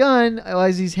grabs the gun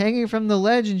as he's hanging from the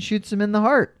ledge and shoots him in the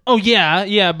heart. Oh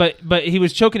yeah, but he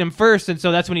was choking him first, and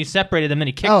so that's when he separated him. Then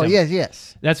he kicked Oh him.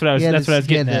 yes. That's what I was. He had That's to- what I was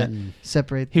he had getting to at.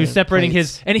 Separate. He was the separating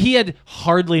plates. his, and he had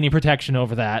hardly any protection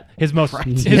over that. His most,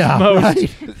 his Yeah, most, right.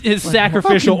 his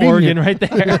sacrificial organ right there.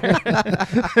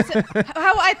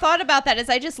 How I thought about that is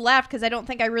I just laughed because I don't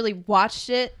think I really watched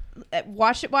it.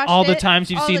 Watched All the it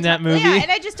times you've all seen the that time. movie? Yeah, and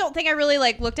I just don't think I really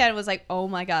looked at it and was like, oh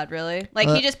my god, really? Like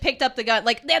he just picked up the gun.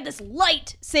 Like they had this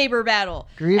lightsaber battle,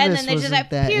 Grievous and then they wasn't just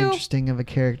that pew. interesting of a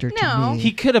character No. to me.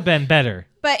 He could have been better.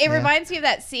 But it Yeah. reminds me of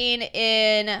that scene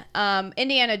in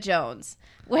Indiana Jones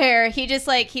where he just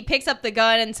like he picks up the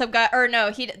gun and some guy the guy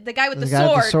with the guy with the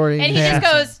sword, sword, and he yeah.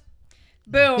 just goes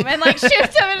boom and like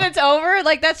shoots him and it's over.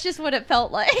 Like that's just what it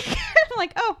felt like. I'm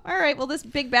like, oh, all right, well this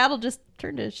big battle just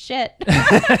turned to shit.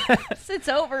 It's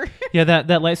over. Yeah, that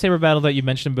lightsaber battle that you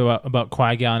mentioned about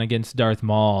Qui-Gon against Darth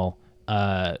Maul,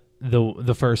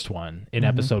 the first one in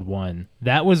episode 1,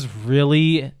 that was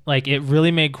really like it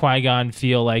really made Qui-Gon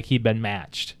feel like he'd been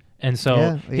matched. And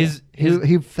so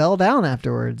he fell down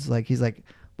afterwards. Like he's like,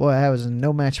 boy, I was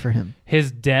no match for him. his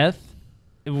death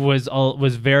was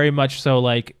very much so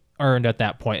like earned at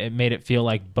that point. It made it feel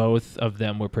like both of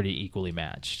them were pretty equally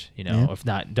matched, if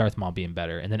not Darth Maul being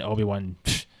better. And then Obi-Wan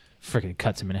freaking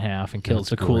cuts him in half and kills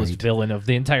the coolest villain of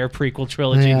the entire prequel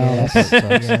trilogy.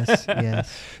 Yes.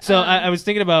 So I was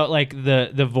thinking about like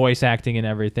the voice acting and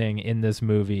everything in this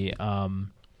movie.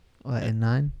 What, in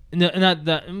 9? No,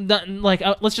 not like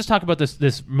let's just talk about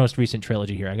this most recent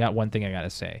trilogy here. I got one thing I gotta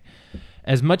say.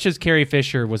 As much as Carrie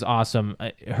Fisher was awesome,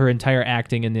 her entire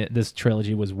acting in this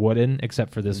trilogy was wooden,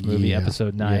 except for this movie,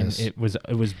 Episode 9. Yes. It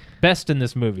was best in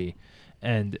this movie,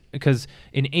 and because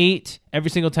in 8,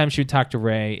 every single time she would talk to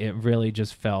Rey, it really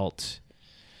just felt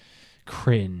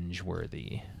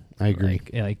cringe-worthy. I agree.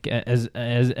 Like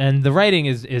and the writing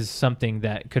is something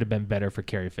that could have been better for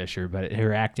Carrie Fisher, but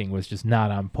her acting was just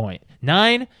not on point.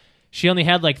 9, she only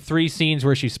had like 3 scenes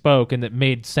where she spoke, and that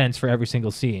made sense for every single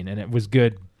scene, and it was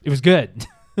good. It was good.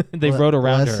 They wrote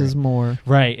around less her. is more.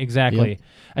 Right, exactly. Yep.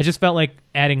 I just felt like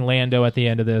adding Lando at the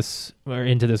end of this or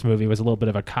into this movie was a little bit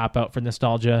of a cop out for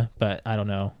nostalgia, but I don't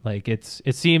know. Like it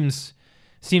seems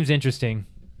interesting.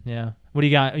 Yeah. What do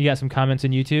you got? You got some comments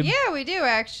on YouTube? Yeah, we do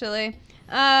actually.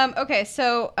 Okay,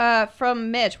 so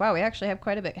from Mitch. Wow, we actually have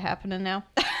quite a bit happening now.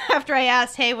 After I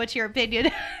asked, hey, what's your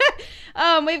opinion?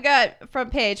 We've got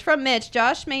from Mitch.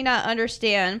 Josh may not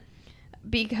understand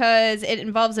because it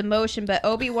involves emotion, but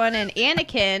Obi-Wan and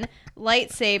Anakin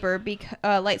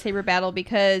lightsaber battle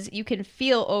because you can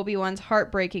feel Obi-Wan's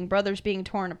heartbreaking, brothers being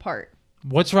torn apart.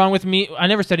 What's wrong with me? I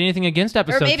never said anything against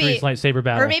episode 3's lightsaber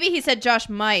battle. Or maybe he said Josh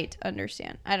might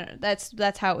understand. I don't know.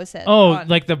 That's how it was said. Oh,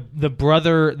 like the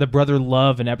brother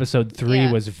love in episode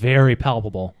 3 was very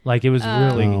palpable. Like it was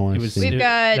really. I It was. see. We've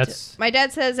got. My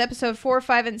dad says episode 4,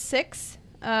 5, and 6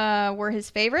 were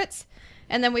his favorites,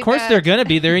 and then we. Of course, they're gonna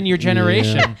be. They're in your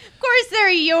generation. Yeah. Of course,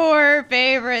 they're your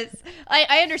favorites.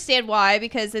 I understand why,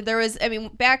 because there was. I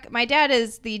mean, my dad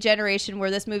is the generation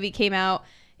where this movie came out,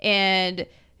 and.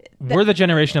 We're the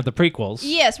generation of the prequels.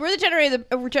 Yes, we're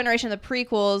the generation of the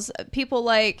prequels. People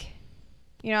like,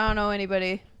 I don't know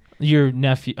anybody. Your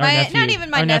nephew. Not even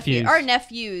my our nephew. Our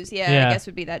nephews. Yeah, Yeah. I guess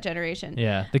would be that generation.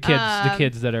 Yeah, the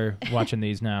kids that are watching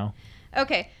these now.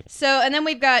 Okay, so and then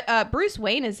we've got Bruce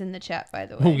Wayne is in the chat, by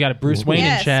the way. Oh, we got a Bruce Wayne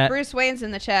yes, in chat. Bruce Wayne's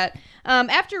in the chat.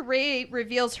 After Rey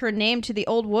reveals her name to the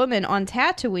old woman on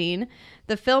Tatooine,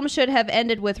 the film should have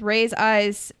ended with Rey's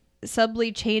eyes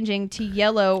subtly changing to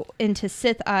yellow into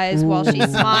Sith eyes while she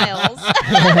smiles.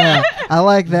 I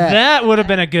like that. That would have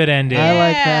been a good ending. I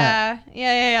like that.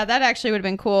 Yeah. That actually would have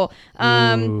been cool.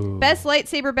 Best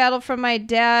lightsaber battle from my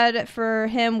dad for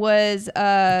him was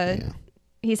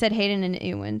he said Hayden and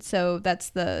Ewan. So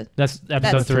that's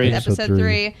episode 3. Episode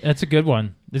 3. That's a good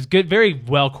one. It's good, very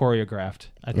well choreographed,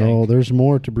 I think. Oh, there's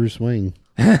more to Bruce Wayne.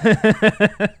 All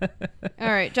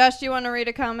right, Josh, do you want to read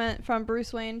a comment from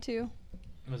Bruce Wayne too?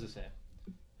 What does it say?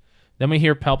 Then we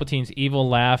hear Palpatine's evil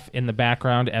laugh in the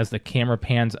background as the camera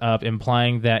pans up,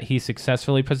 implying that he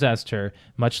successfully possessed her,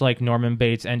 much like Norman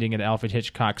Bates ending at Alfred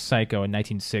Hitchcock's Psycho in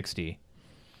 1960.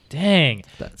 Dang.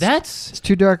 It's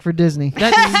too dark for Disney.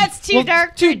 That's too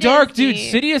dark. Too for dark, Disney.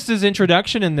 dude. Sidious's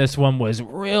introduction in this one was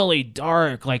really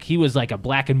dark. Like he was like a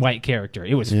black and white character.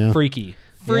 It was freaky.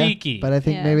 Yeah, but I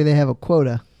think maybe they have a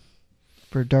quota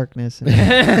for darkness. We've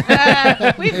met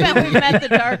the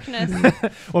darkness.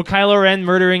 Well, Kylo Ren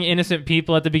murdering innocent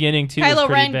people at the beginning too. Kylo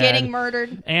was Ren bad. getting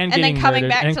murdered and then coming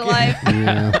back to life.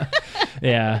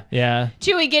 Yeah.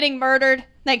 Chewie getting murdered,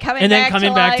 then coming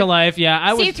back to life. Yeah,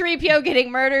 I was C-3PO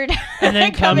getting murdered, and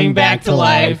then coming back to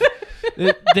life.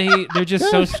 They're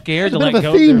just so scared to There's a let bit go.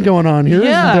 of a theme going on here,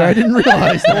 Yeah. isn't there? I didn't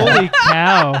realize that. Holy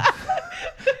cow!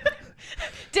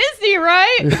 Disney,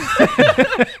 right?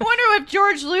 Wonder if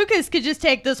George Lucas could just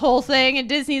take this whole thing and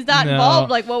Disney's not No. involved.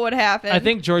 Like, what would happen? I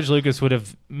think George Lucas would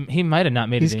have. He might have not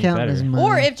made He's it any counting better. his money.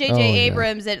 or if J.J. Oh, yeah.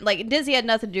 Abrams and like Disney had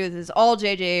nothing to do with this, all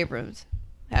J.J. Abrams.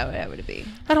 How would it be?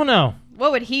 I don't know.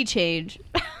 What would he change?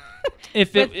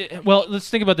 Well, let's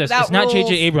think about this. Without It's not rules.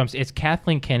 J.J. Abrams. It's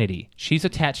Kathleen Kennedy. She's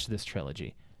attached to this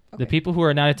trilogy. The people who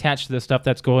are not attached to the stuff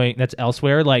that's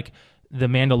elsewhere, like The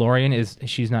Mandalorian,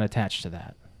 she's not attached to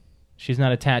that. She's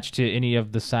not attached to any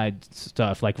of the side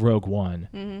stuff like Rogue One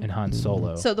and Han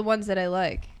Solo. So the ones that I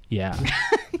like. Yeah.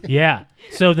 Yeah.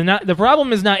 So the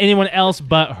problem is not anyone else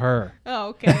but her. Oh,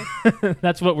 okay.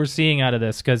 That's what we're seeing out of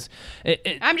this because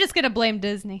I'm just gonna blame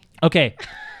Disney. okay,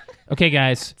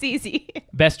 guys, It's easy.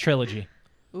 best trilogy.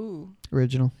 Ooh.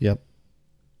 Original. Yep.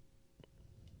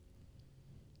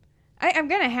 I'm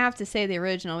gonna have to say the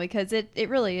original because it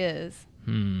really is.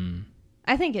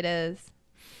 I think it is.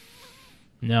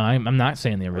 No, I'm not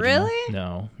saying the original. Really?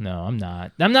 No, I'm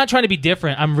not. I'm not trying to be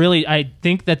different. I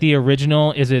think that the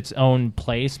original is its own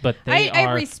place, but I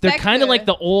they're respect kind of the- like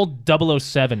the old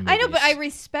 007 movies. I know, but I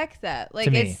respect that. Like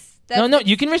to me. it's that's, No,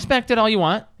 you can respect it all you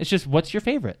want. It's just what's your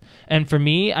favorite? And for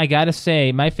me, I gotta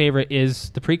say my favorite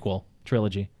is the prequel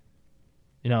trilogy.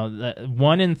 You know,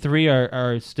 1 and 3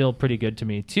 are still pretty good to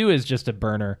me. 2 is just a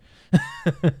burner.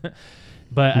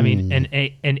 But I mean, and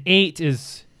 8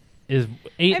 is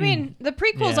 8. I mean, the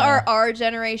prequels Yeah. are our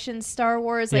generation's Star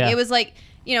Wars. Like Yeah. it was like,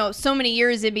 so many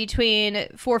years in between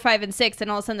 4, 5, and 6,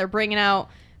 and all of a sudden they're bringing out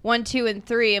 1, 2, and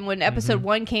 3. And when episode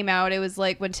 1 came out, it was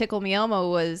like when Tickle Me Elmo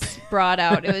was brought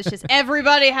out. It was just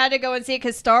everybody had to go and see it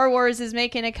because Star Wars is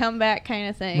making a comeback kind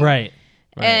of thing. right.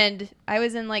 And I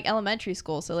was in like elementary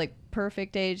school, so like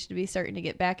perfect age to be starting to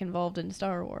get back involved in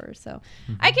Star Wars. So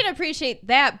I can appreciate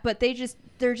that, but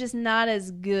they're just not as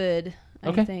good,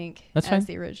 Okay. I think, That's as fine.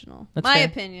 the original. That's My fair.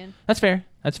 opinion. That's fair.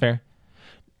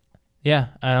 Yeah.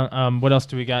 What else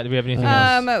do we got? Do we have anything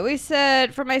else? We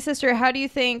said for my sister, how do you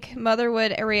think Mother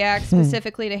would react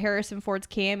specifically to Harrison Ford's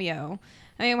cameo?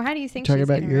 I mean, how do you think Talking she's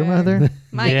about gonna your react? mother?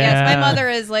 Yeah. My mother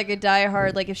is like a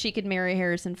diehard. Like if she could marry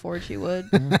Harrison Ford, she would.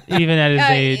 Even at his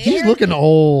Yeah, age. He's looking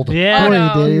old. Yeah. Oh, Boy,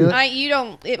 no. dude. You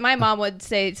don't. My mom would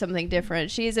say something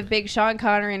different. She's a big Sean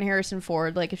Connery and Harrison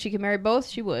Ford. Like if she could marry both,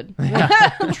 she would.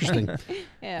 Interesting.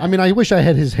 Yeah. I mean, I wish I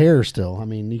had his hair still. I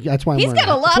mean, that's why I'm He's wearing got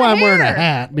a lot that's why of I'm wearing a hair.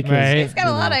 hat because Right. He's got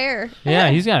a lot of hair. Yeah,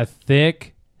 he's got a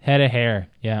thick head of hair.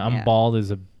 Yeah, I'm Yeah. bald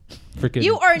as a freaking.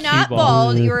 You are cue not ball.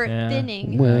 bald. You are Yeah.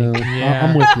 thinning. Well, Yeah.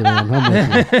 I'm with you, man.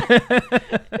 I'm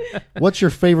with you. What's your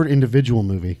favorite individual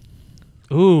movie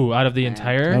Ooh, out of the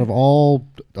entire. out of all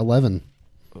 11?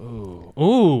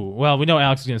 Ooh, well, we know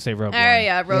Alex is gonna say Rogue Oh One.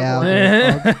 yeah, Rogue Yeah, One.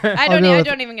 I'll I go don't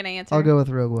with- even gonna answer. I'll go with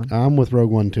Rogue One. I'm with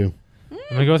Rogue One too. I'm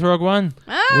gonna go with Rogue One. Isn't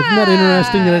that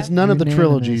interesting that it's none of the Unanimous.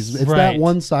 trilogies? It's Right. that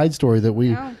one side story that we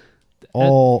No.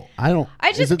 all. I don't. I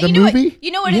just is it the you know movie? What,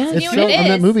 you know what Yeah, it's, It's you so, know what it and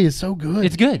is. that movie is so good.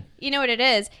 It's good. You know what it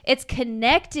is? It's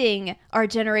connecting our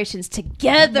generations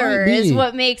together Might be. is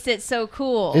what makes it so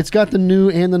cool. It's got the new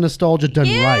and the nostalgia done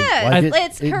Yes, right.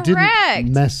 it's didn't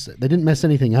correct. They didn't mess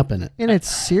anything up in it. And it's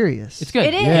serious. It's good.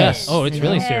 It is. Yes. Oh, it's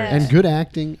really Yeah. serious. And good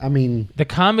acting. I mean, The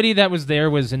comedy that was there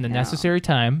was in the necessary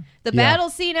time. the Yeah. battle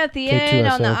scene at the K2SO. end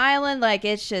on the island, like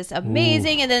it's just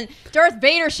amazing. And then Darth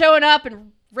Vader showing up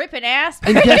and ripping ass.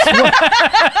 and guess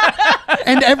what?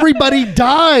 And everybody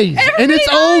dies. And it's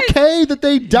dies. okay that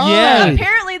they die. Yeah.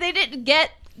 Apparently,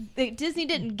 Disney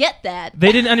didn't get that.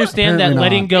 They didn't understand that Apparently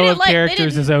letting not. go They of didn't like- they characters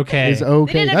didn't- is okay. Is They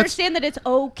okay. didn't That's understand that it's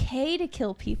okay to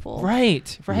kill people.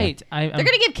 Right. Right. They're gonna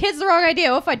give kids the wrong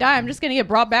idea. Oh, if I die, I'm just gonna get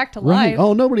brought back to right. life.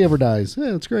 Oh, nobody ever dies.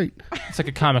 Yeah, it's great. It's like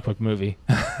a comic book movie.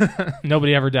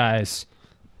 Nobody ever dies.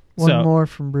 One So- more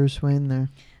from Bruce Wayne there.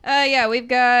 Yeah, we've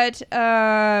got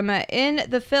in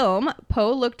the film,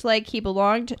 Poe looked like he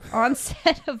belonged on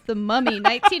set of The Mummy,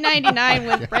 1999,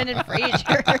 with Brendan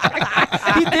Fraser.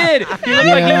 He did. He looked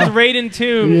like he was raiding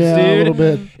tombs, Yeah, dude. a little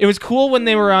bit. It was cool when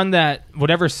they were on that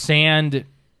whatever sand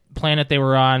planet they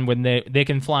were on when they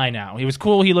can fly now. He was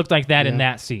cool. He looked like that in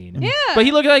that scene. Yeah. But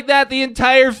he looked like that the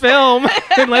entire film,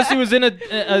 unless he was in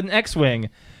an X-wing.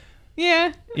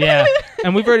 Yeah. Yeah.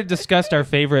 And we've already discussed our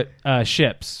favorite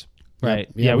ships. Right.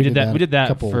 Yeah, Yeah, we did that. We did that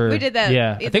couple- for. We did that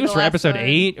Yeah, I either think it was the for last episode one.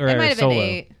 8 or It might have been solo.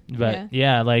 8. But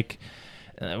yeah, like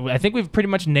I think we've pretty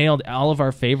much nailed all of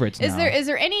our favorites. Is now.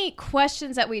 there any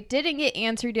questions that we didn't get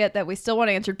answered yet that we still want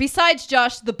to answer? Besides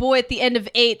Josh, the boy at the end of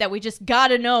 8, that we just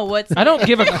gotta know what's. I don't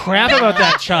give a crap about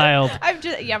that child.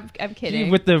 I'm kidding.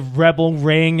 With the rebel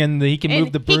ring and he can And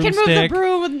move the he broomstick. can move the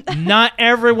broom. And Not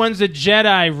everyone's a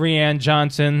Jedi, Ryan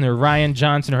Johnson or Ryan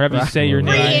Johnson or however you say your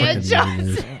name. Ryan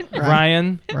Johnson.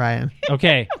 Ryan. Ryan.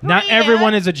 Okay, not Ryan.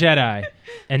 everyone is a Jedi,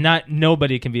 and not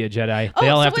nobody can be a Jedi. They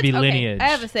all so have to be what's- okay, lineage. I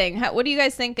have a thing. What do you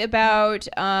guys think about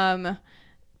or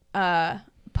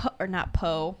not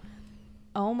Poe?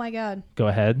 Oh my God, Go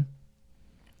ahead.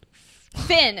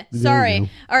 Finn. you Sorry. go.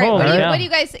 All right. Oh, What yeah. do you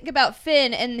guys think about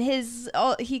Finn and his?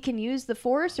 He can use the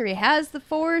Force, or he has the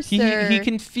Force. He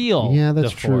can feel. Yeah,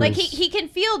 that's the true. Force. like he can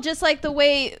feel just like the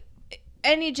way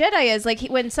any Jedi is. Like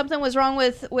when something was wrong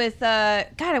with God,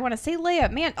 I want to say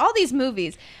Leia. Man, all these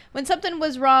movies, when something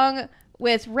was wrong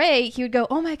with Rey, he would go,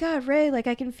 "Oh my God, Rey! Like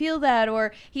I can feel that,"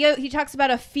 or he talks about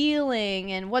a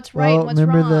feeling and what's right and what's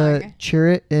remember wrong. the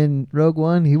Chirrut in Rogue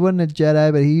One? He wasn't a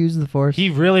Jedi, but he used the Force. He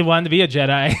really wanted to be a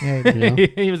Jedi.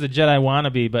 Yeah, He was a Jedi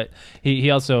wannabe, but he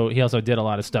also did a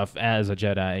lot of stuff as a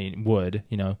Jedi would,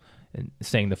 and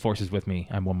saying the Force is with me.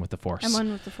 I'm one with the Force. I'm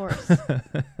one with the Force.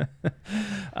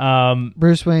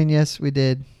 Bruce Wayne, yes, we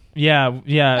did. Yeah. Oh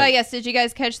yes, did you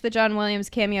guys catch the John Williams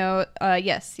cameo?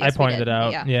 Yes, I pointed we did. it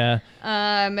out. Yeah.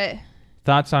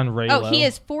 Thoughts on Reylo? Oh, he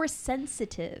is Force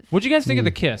sensitive. What'd you guys think of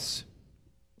the kiss?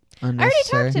 I already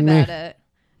Unnecessary. talked about it.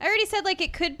 I already said like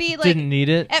it could be like. Didn't need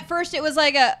it. At first, it was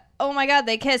like a, oh my God,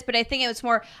 they kissed, but I think it was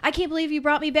more, I can't believe you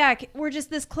brought me back. We're just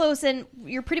this close, and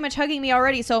you're pretty much hugging me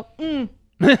already. So,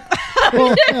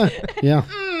 Well, yeah.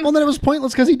 Well, then it was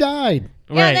pointless because he died.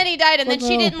 yeah. Right. And then he died, and then Well,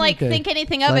 she didn't like okay. think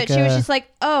anything of It's it. like She was a- just like,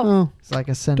 oh, Oh, It's like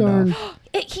a send darn. off.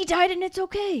 he died, and it's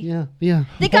okay. Yeah.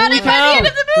 They got it by the end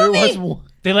of the There movie. was one.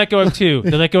 They let go of two.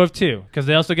 Because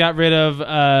they also got rid of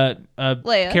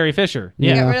Leia. Carrie Fisher. They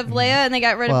Yeah. got rid of Leia, and they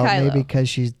got rid Well, of Kylo. maybe because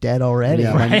she's dead already.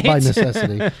 Yeah, Right? by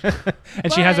necessity.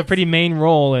 And she has a But- pretty main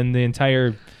role in the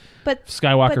entire but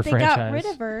Skywalker but they franchise. got rid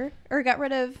of her, or got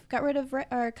rid of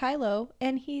Kylo,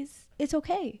 and it's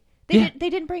okay. Yeah. They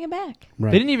didn't bring him back.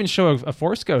 Right. They didn't even show a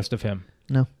Force ghost of him.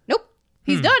 No. Nope.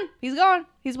 He's Hmm. done. He's gone.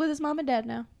 He's with his mom and dad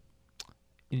now.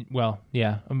 Well,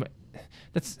 yeah.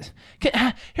 That's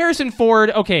Harrison Ford.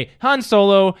 Okay, Han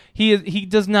Solo. He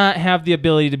does not have the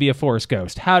ability to be a Force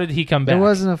ghost. How did he come back? It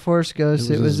wasn't a Force ghost.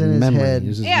 It was in his memory. head. It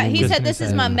was his Yeah, he memory. said this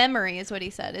is my Yeah. memory, is what he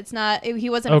said. It's not. He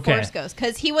wasn't Okay. a Force ghost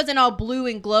because he wasn't all blue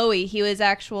and glowy. He was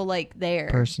actual like there.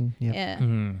 Person. Yep. Yeah,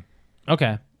 Hmm.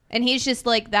 Okay. and he's just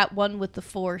like that one with the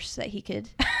Force that he could.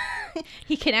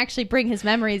 He can actually bring his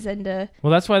memories into.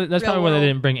 Well, that's Real probably why they world.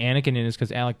 didn't bring Anakin in, is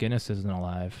because Alec Guinness isn't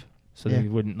alive, so Yeah. they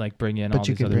wouldn't like bring in all But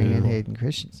you these could other bring in people. Hayden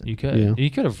Christensen. You could. Yeah. You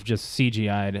could have just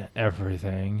CGI'd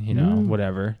everything,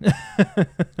 whatever.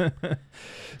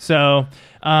 So,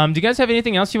 do you guys have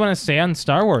anything else you want to say on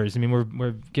Star Wars? I mean,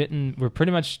 we're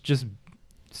pretty much just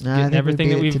Nah, I getting think we everything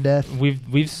beat that it to death.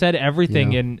 we've said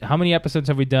everything. Yeah. And how many episodes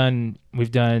have we done?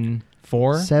 We've done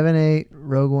 4 7, 8,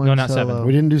 Rogue One No, not Solo. 7.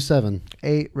 We didn't do 7.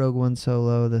 8, Rogue One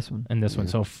Solo, this one. and this one.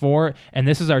 So 4, and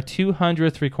this is our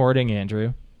 200th recording,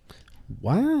 Andrew.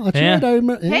 Wow, that's Yeah. right. I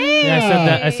remember. Hey!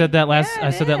 Yeah, I said that last. Yeah, I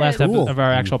said that last Cool. episode of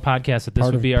our actual podcast that this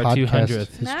Part would of be our podcast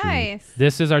 200th. history. Nice.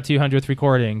 This is our 200th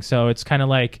recording, so it's kind of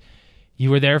like you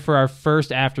were there for our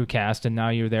first Aftercast, and now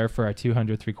you're there for our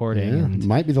 200th recording. Yeah, And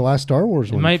might be the last Star Wars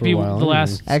it one. might for be a while, the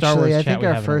last anyway. Star Wars Actually, I chat think we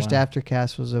our have in a first while.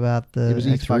 Aftercast was about the It was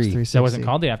Xbox E3. 360. That wasn't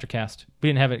called the Aftercast. We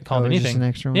didn't have it called Oh, it was anything. just an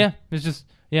extra one? Yeah, it was just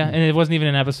and it wasn't even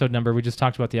an episode number. We just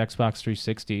talked about the Xbox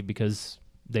 360 because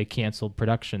they canceled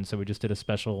production, so we just did a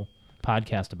special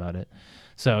podcast about it.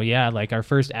 So yeah, like our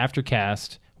first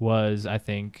Aftercast was, I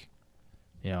think,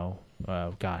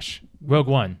 Rogue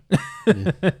One.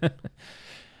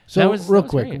 So That was real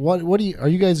quick, great. what do you are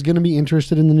you guys going to be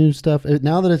interested in the new stuff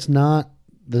now that it's not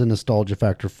the nostalgia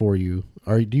factor for you?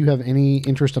 Do you have any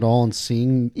interest at all in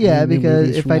seeing? Yeah, any new because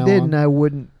movies if from I now didn't, on? I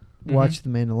wouldn't watch The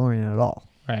Mandalorian at all.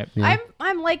 Right. Yeah.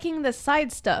 I'm liking the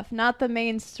side stuff, not the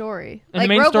main story. And the like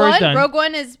main Rogue story's One, done. Rogue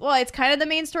One is it's kind of the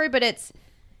main story, but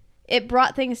it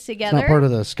brought things It's together. not part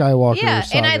of the Skywalker. yeah,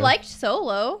 and I saga. liked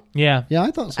Solo. Yeah. Yeah,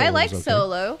 I thought. Solo I liked was okay.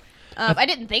 Solo. I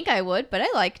didn't think I would, but I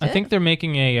liked it. I think they're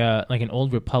making a like an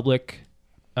Old Republic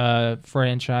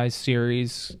franchise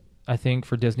series. I think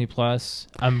for Disney Plus.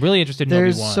 I'm really interested in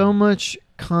There's Obi-Wan. so much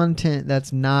content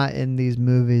that's not in these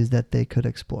movies that they could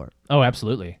explore. Oh,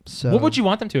 absolutely. So What would you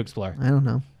want them to explore? I don't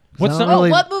know. 'Cause What's I the- don't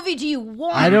really, what movie do you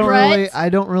want? I don't Brett? really I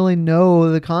don't really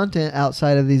know the content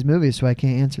outside of these movies, so I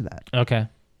can't answer that. Okay.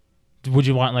 Would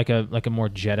you want like a more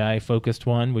Jedi focused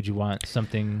one? Would you want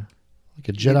something? Like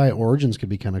a Jedi Origins could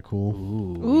be kind of cool.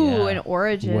 Ooh, an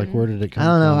origin. Like where did it come I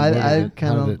don't know. from? I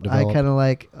How did it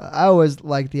develop? I always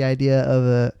like the idea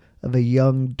of a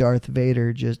young Darth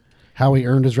Vader just How he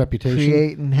earned his reputation.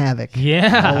 creating havoc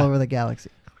Yeah. all over the galaxy.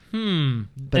 But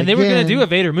But and they were going to again, do a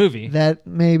Vader movie. That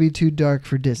may be too dark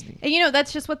for Disney. And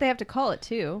that's just what they have to call it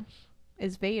too,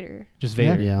 is Vader. Just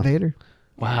Vader. Yeah. Vader.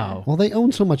 Wow. Well, they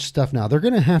own so much stuff now. They're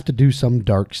going to have to do some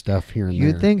dark stuff here and there.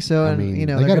 You'd think so, I and mean, they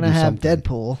they're gotta gonna do have something.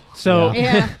 Deadpool. So,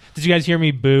 Yeah. did you guys hear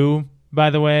me boo? By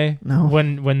the way, No.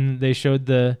 When they showed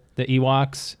the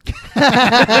Ewoks,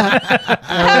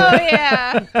 Oh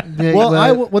yeah.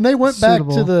 Well, when they went back to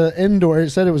suitable. the Endor, it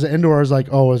said it was Endor. I was like,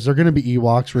 oh, is there going to be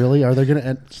Ewoks? Really? Are they going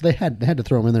to? So they had to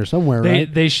throw them in there somewhere,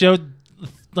 right? they showed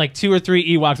like 2 or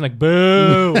 3 Ewoks. I'm like,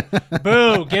 boo,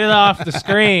 boo, get it off the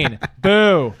screen,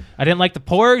 boo. I didn't like the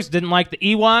Porgs, didn't like the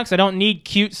Ewoks. I don't need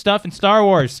cute stuff in Star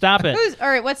Wars. Stop it. All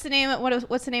right. What's the name?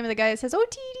 What's the name of the guy that says "Oh,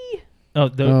 TD"? the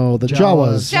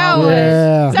Jawas. Jawas.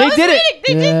 Yeah. So I was They did it. waiting.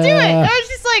 They did do it. Yeah. I was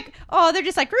just like, oh, they're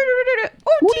just like, oh,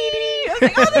 dee. I was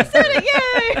like, oh, they said it.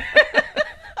 Yay.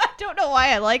 I don't know why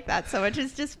I like that so much.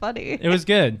 It's just funny. It was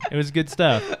good. It was good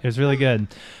stuff. It was really good.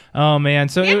 Oh man,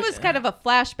 so It was kind of a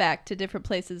flashback to different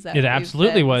places that it we've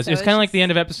absolutely been, was. so It's kind of like just- the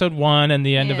end of episode 1 and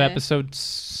the end of Yeah. episode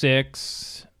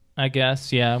 6, I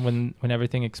guess. Yeah, when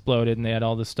everything exploded and they had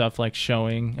all this stuff like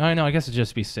showing. Oh no, I guess it'd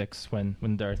just be 6 when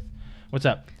Darth. What's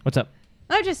up?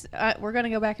 I just we're gonna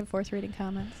go back and forth reading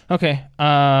comments. Okay.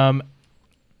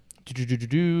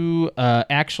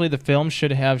 Actually, the film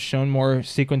should have shown more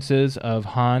sequences of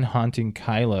Han haunting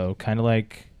Kylo, kind of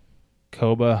like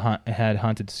Koba had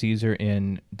haunted Caesar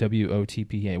in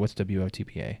WOTPA. What's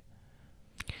WOTPA?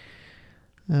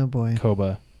 Oh boy.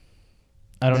 Koba.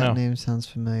 I don't that know. name sounds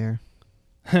familiar.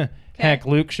 Heck,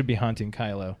 Luke should be haunting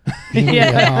Kylo.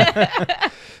 Yeah.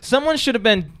 Someone should have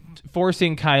been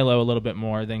forcing Kylo a little bit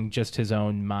more than just his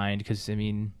own mind, because I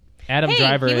mean, Adam Hey,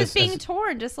 Driver he was is being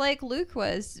torn, just like Luke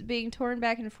was being torn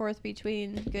back and forth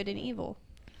between good and evil.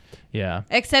 yeah.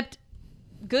 Except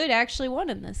good actually won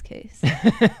in this case.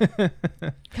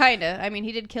 Kinda. I mean,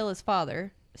 he did kill his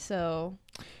father, so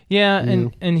Yeah,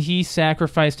 and he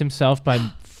sacrificed himself by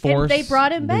force. and they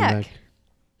brought him Bring back.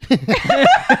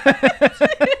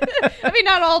 I mean,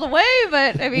 not all the way,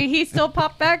 but I mean, he still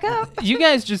popped back up. You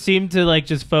guys just seem to like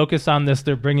just focus on this.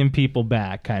 They're bringing people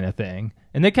back, kind of thing,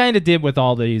 and they kind of did with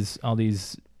all these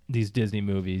Disney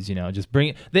movies. You know, just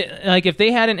bring like if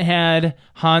they hadn't had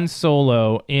Han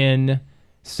Solo in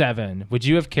 7, would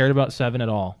you have cared about 7 at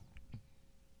all?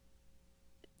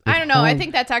 I don't know. I Han-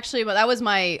 think that's actually that was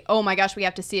my oh my gosh, we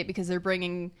have to see it because they're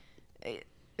bringing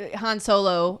Han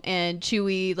Solo and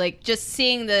Chewie, like just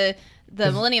seeing the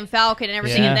Millennium Falcon and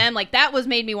everything Yeah. in them, like that was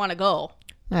made me want to go.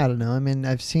 I don't know. I mean,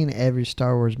 I've seen every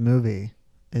Star Wars movie.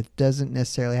 It doesn't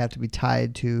necessarily have to be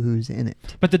tied to who's in it.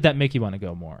 But did that make you want to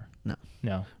go more? No.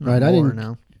 No. Right, I More, didn't-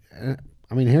 No.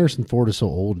 I mean, Harrison Ford is so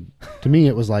old. To me,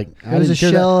 it was like I was didn't a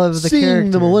care shell that. of the Seeing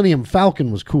character. the Millennium Falcon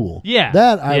was cool. Yeah,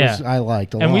 that yeah. I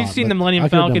liked a lot. And we've seen but the Millennium I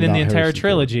could've Falcon done in the without entire Harrison Ford.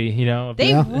 trilogy. You know. They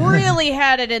Yeah. really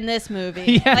had it in this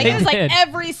movie. Yeah, like they it was like did.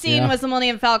 every scene Yeah. was the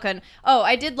Millennium Falcon. Oh,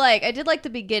 I did like the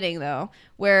beginning though,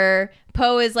 where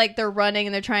Poe is like they're running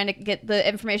and they're trying to get the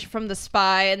information from the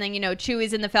spy, and then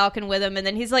Chewie's in the Falcon with him, and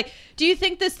then he's like, "Do you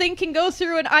think this thing can go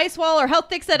through an ice wall, or how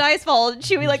thick's that ice wall?" And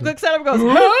Chewie like looks at him and goes,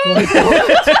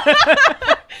 "Huh?"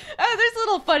 Oh, there's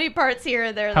little funny parts here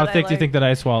and there. How that thick I do you like. think that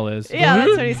ice wall is? Yeah,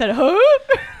 that's what he said.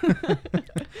 Huh?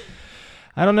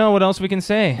 I don't know what else we can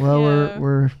say. Well, Yeah.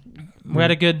 we're We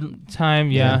had a good time,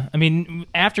 yeah. I mean,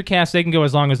 Aftercast, they can go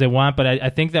as long as they want, but I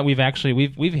think that we've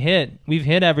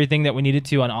hit everything that we needed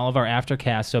to on all of our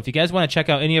Aftercasts. So if you guys want to check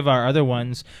out any of our other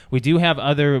ones, we do have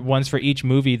other ones for each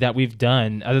movie that we've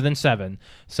done, other than 7.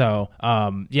 So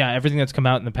yeah, everything that's come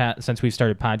out in the past since we've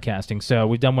started podcasting. So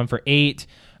we've done one for 8.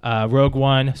 Rogue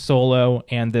One, Solo,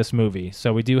 and this movie.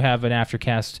 So we do have an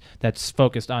Aftercast that's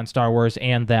focused on Star Wars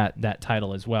and that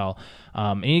title as well.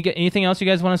 Anything else you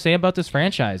guys want to say about this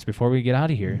franchise before we get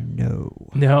out of here? no.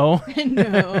 No.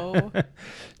 No.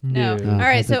 No. No. All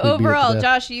right. I So think we beat it to overall, death.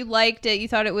 Josh, you liked it. You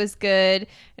thought it was good.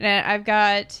 And I've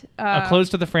got Close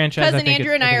to the franchise. I cousin think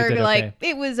Andrew and I think are it did like, okay.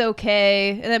 it was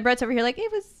okay. And then Brett's over here like,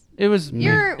 it was It was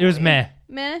meh.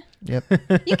 meh. Yep. You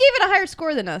gave it a higher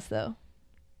score than us, though.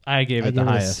 I gave I it the gave it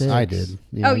a highest. 6. I did.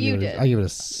 Yeah, Oh, I you gave it- did. I give it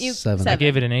a You- 7. I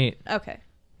gave it an 8. Okay.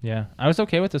 Yeah, I was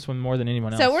okay with this one more than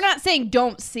anyone else. So we're not saying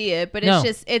don't see it, but No.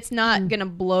 it's not gonna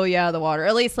blow you out of the water.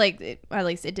 At least it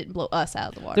didn't blow us out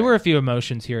of the water. There were a few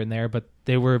emotions here and there, but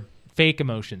they were fake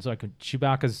emotions. Like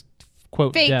Chewbacca's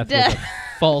quote Fake death, death.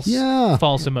 was a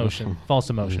false emotion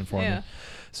for Yeah. me.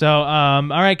 So, all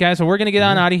right, guys. So we're gonna get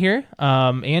on out of here.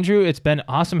 Andrew, it's been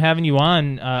awesome having you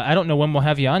on. I don't know when we'll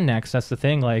have you on next. That's the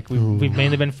thing. Like we've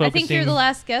mainly been I focusing. think you're the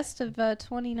last guest of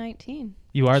 2019.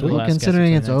 You are the Well, last. guest of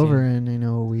considering it's 2019. over in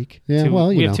a week. Yeah, Two- well,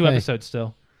 we you have know, 2 hey, episodes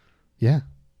still. Yeah,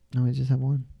 No, we just have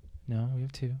one. No, we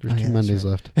have 2. there's Oh, 2 yeah, that's Mondays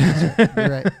right. left. You're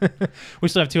right. We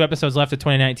still have 2 episodes left of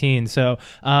 2019. So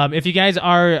if you guys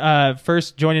are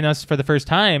first joining us for the first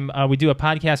time, we do a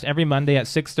podcast every Monday at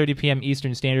 6:30 p.m.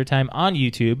 Eastern Standard Time on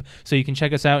YouTube. So you can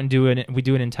check us out and we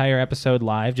do an entire episode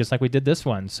live, just like we did this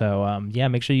one. So yeah,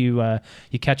 make sure you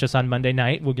catch us on Monday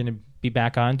night. We're going to be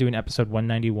back on doing episode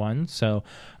 191. So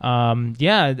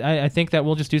yeah, I think that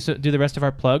we'll just do the rest of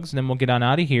our plugs, and then we'll get on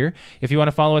out of here. If you want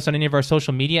to follow us on any of our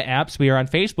social media apps, we are on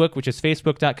Facebook, which is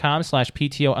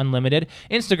facebook.com/PTO Unlimited.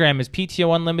 Instagram is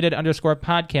PTO Unlimited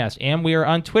 _podcast. And we are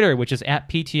on Twitter, which is at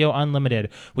PTO Unlimited.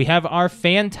 We have our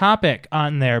fan topic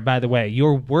on there, by the way.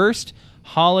 Your worst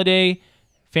holiday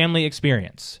family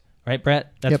experience. Right,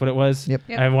 Brett? That's Yep. what it was? Yep.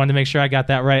 Yep. I wanted to make sure I got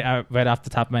that right off the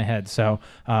top of my head. So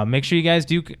make sure you guys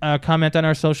do comment on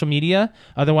our social media.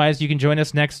 Otherwise, you can join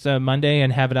us next Monday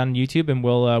and have it on YouTube, and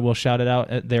we'll shout it out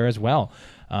there as well.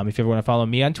 If you ever want to follow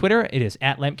me on Twitter, it is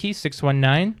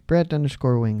 @Lemke619.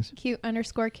 Brett_wings.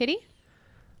 Cute_kitty.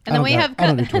 I don't got- I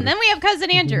don't do And then we have cousin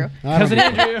Andrew. Cousin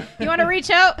Andrew. You want to reach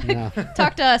out? No.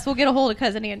 Talk to us. We'll get a hold of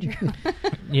cousin Andrew.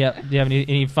 Yeah. Do you have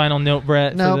any final note,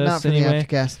 Brett? No, for this not for anyway? the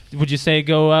aftercast. Would you say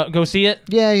go see it?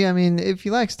 Yeah, I mean, if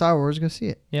you like Star Wars, go see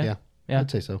it. Yeah. Yeah.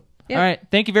 I'd say so. Yep. All right.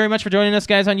 Thank you very much for joining us,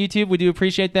 guys, on YouTube. We do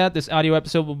appreciate that. This audio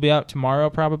episode will be out tomorrow,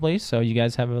 probably. So you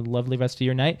guys have a lovely rest of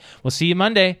your night. We'll see you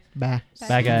Monday. Bye.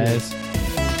 Bye guys.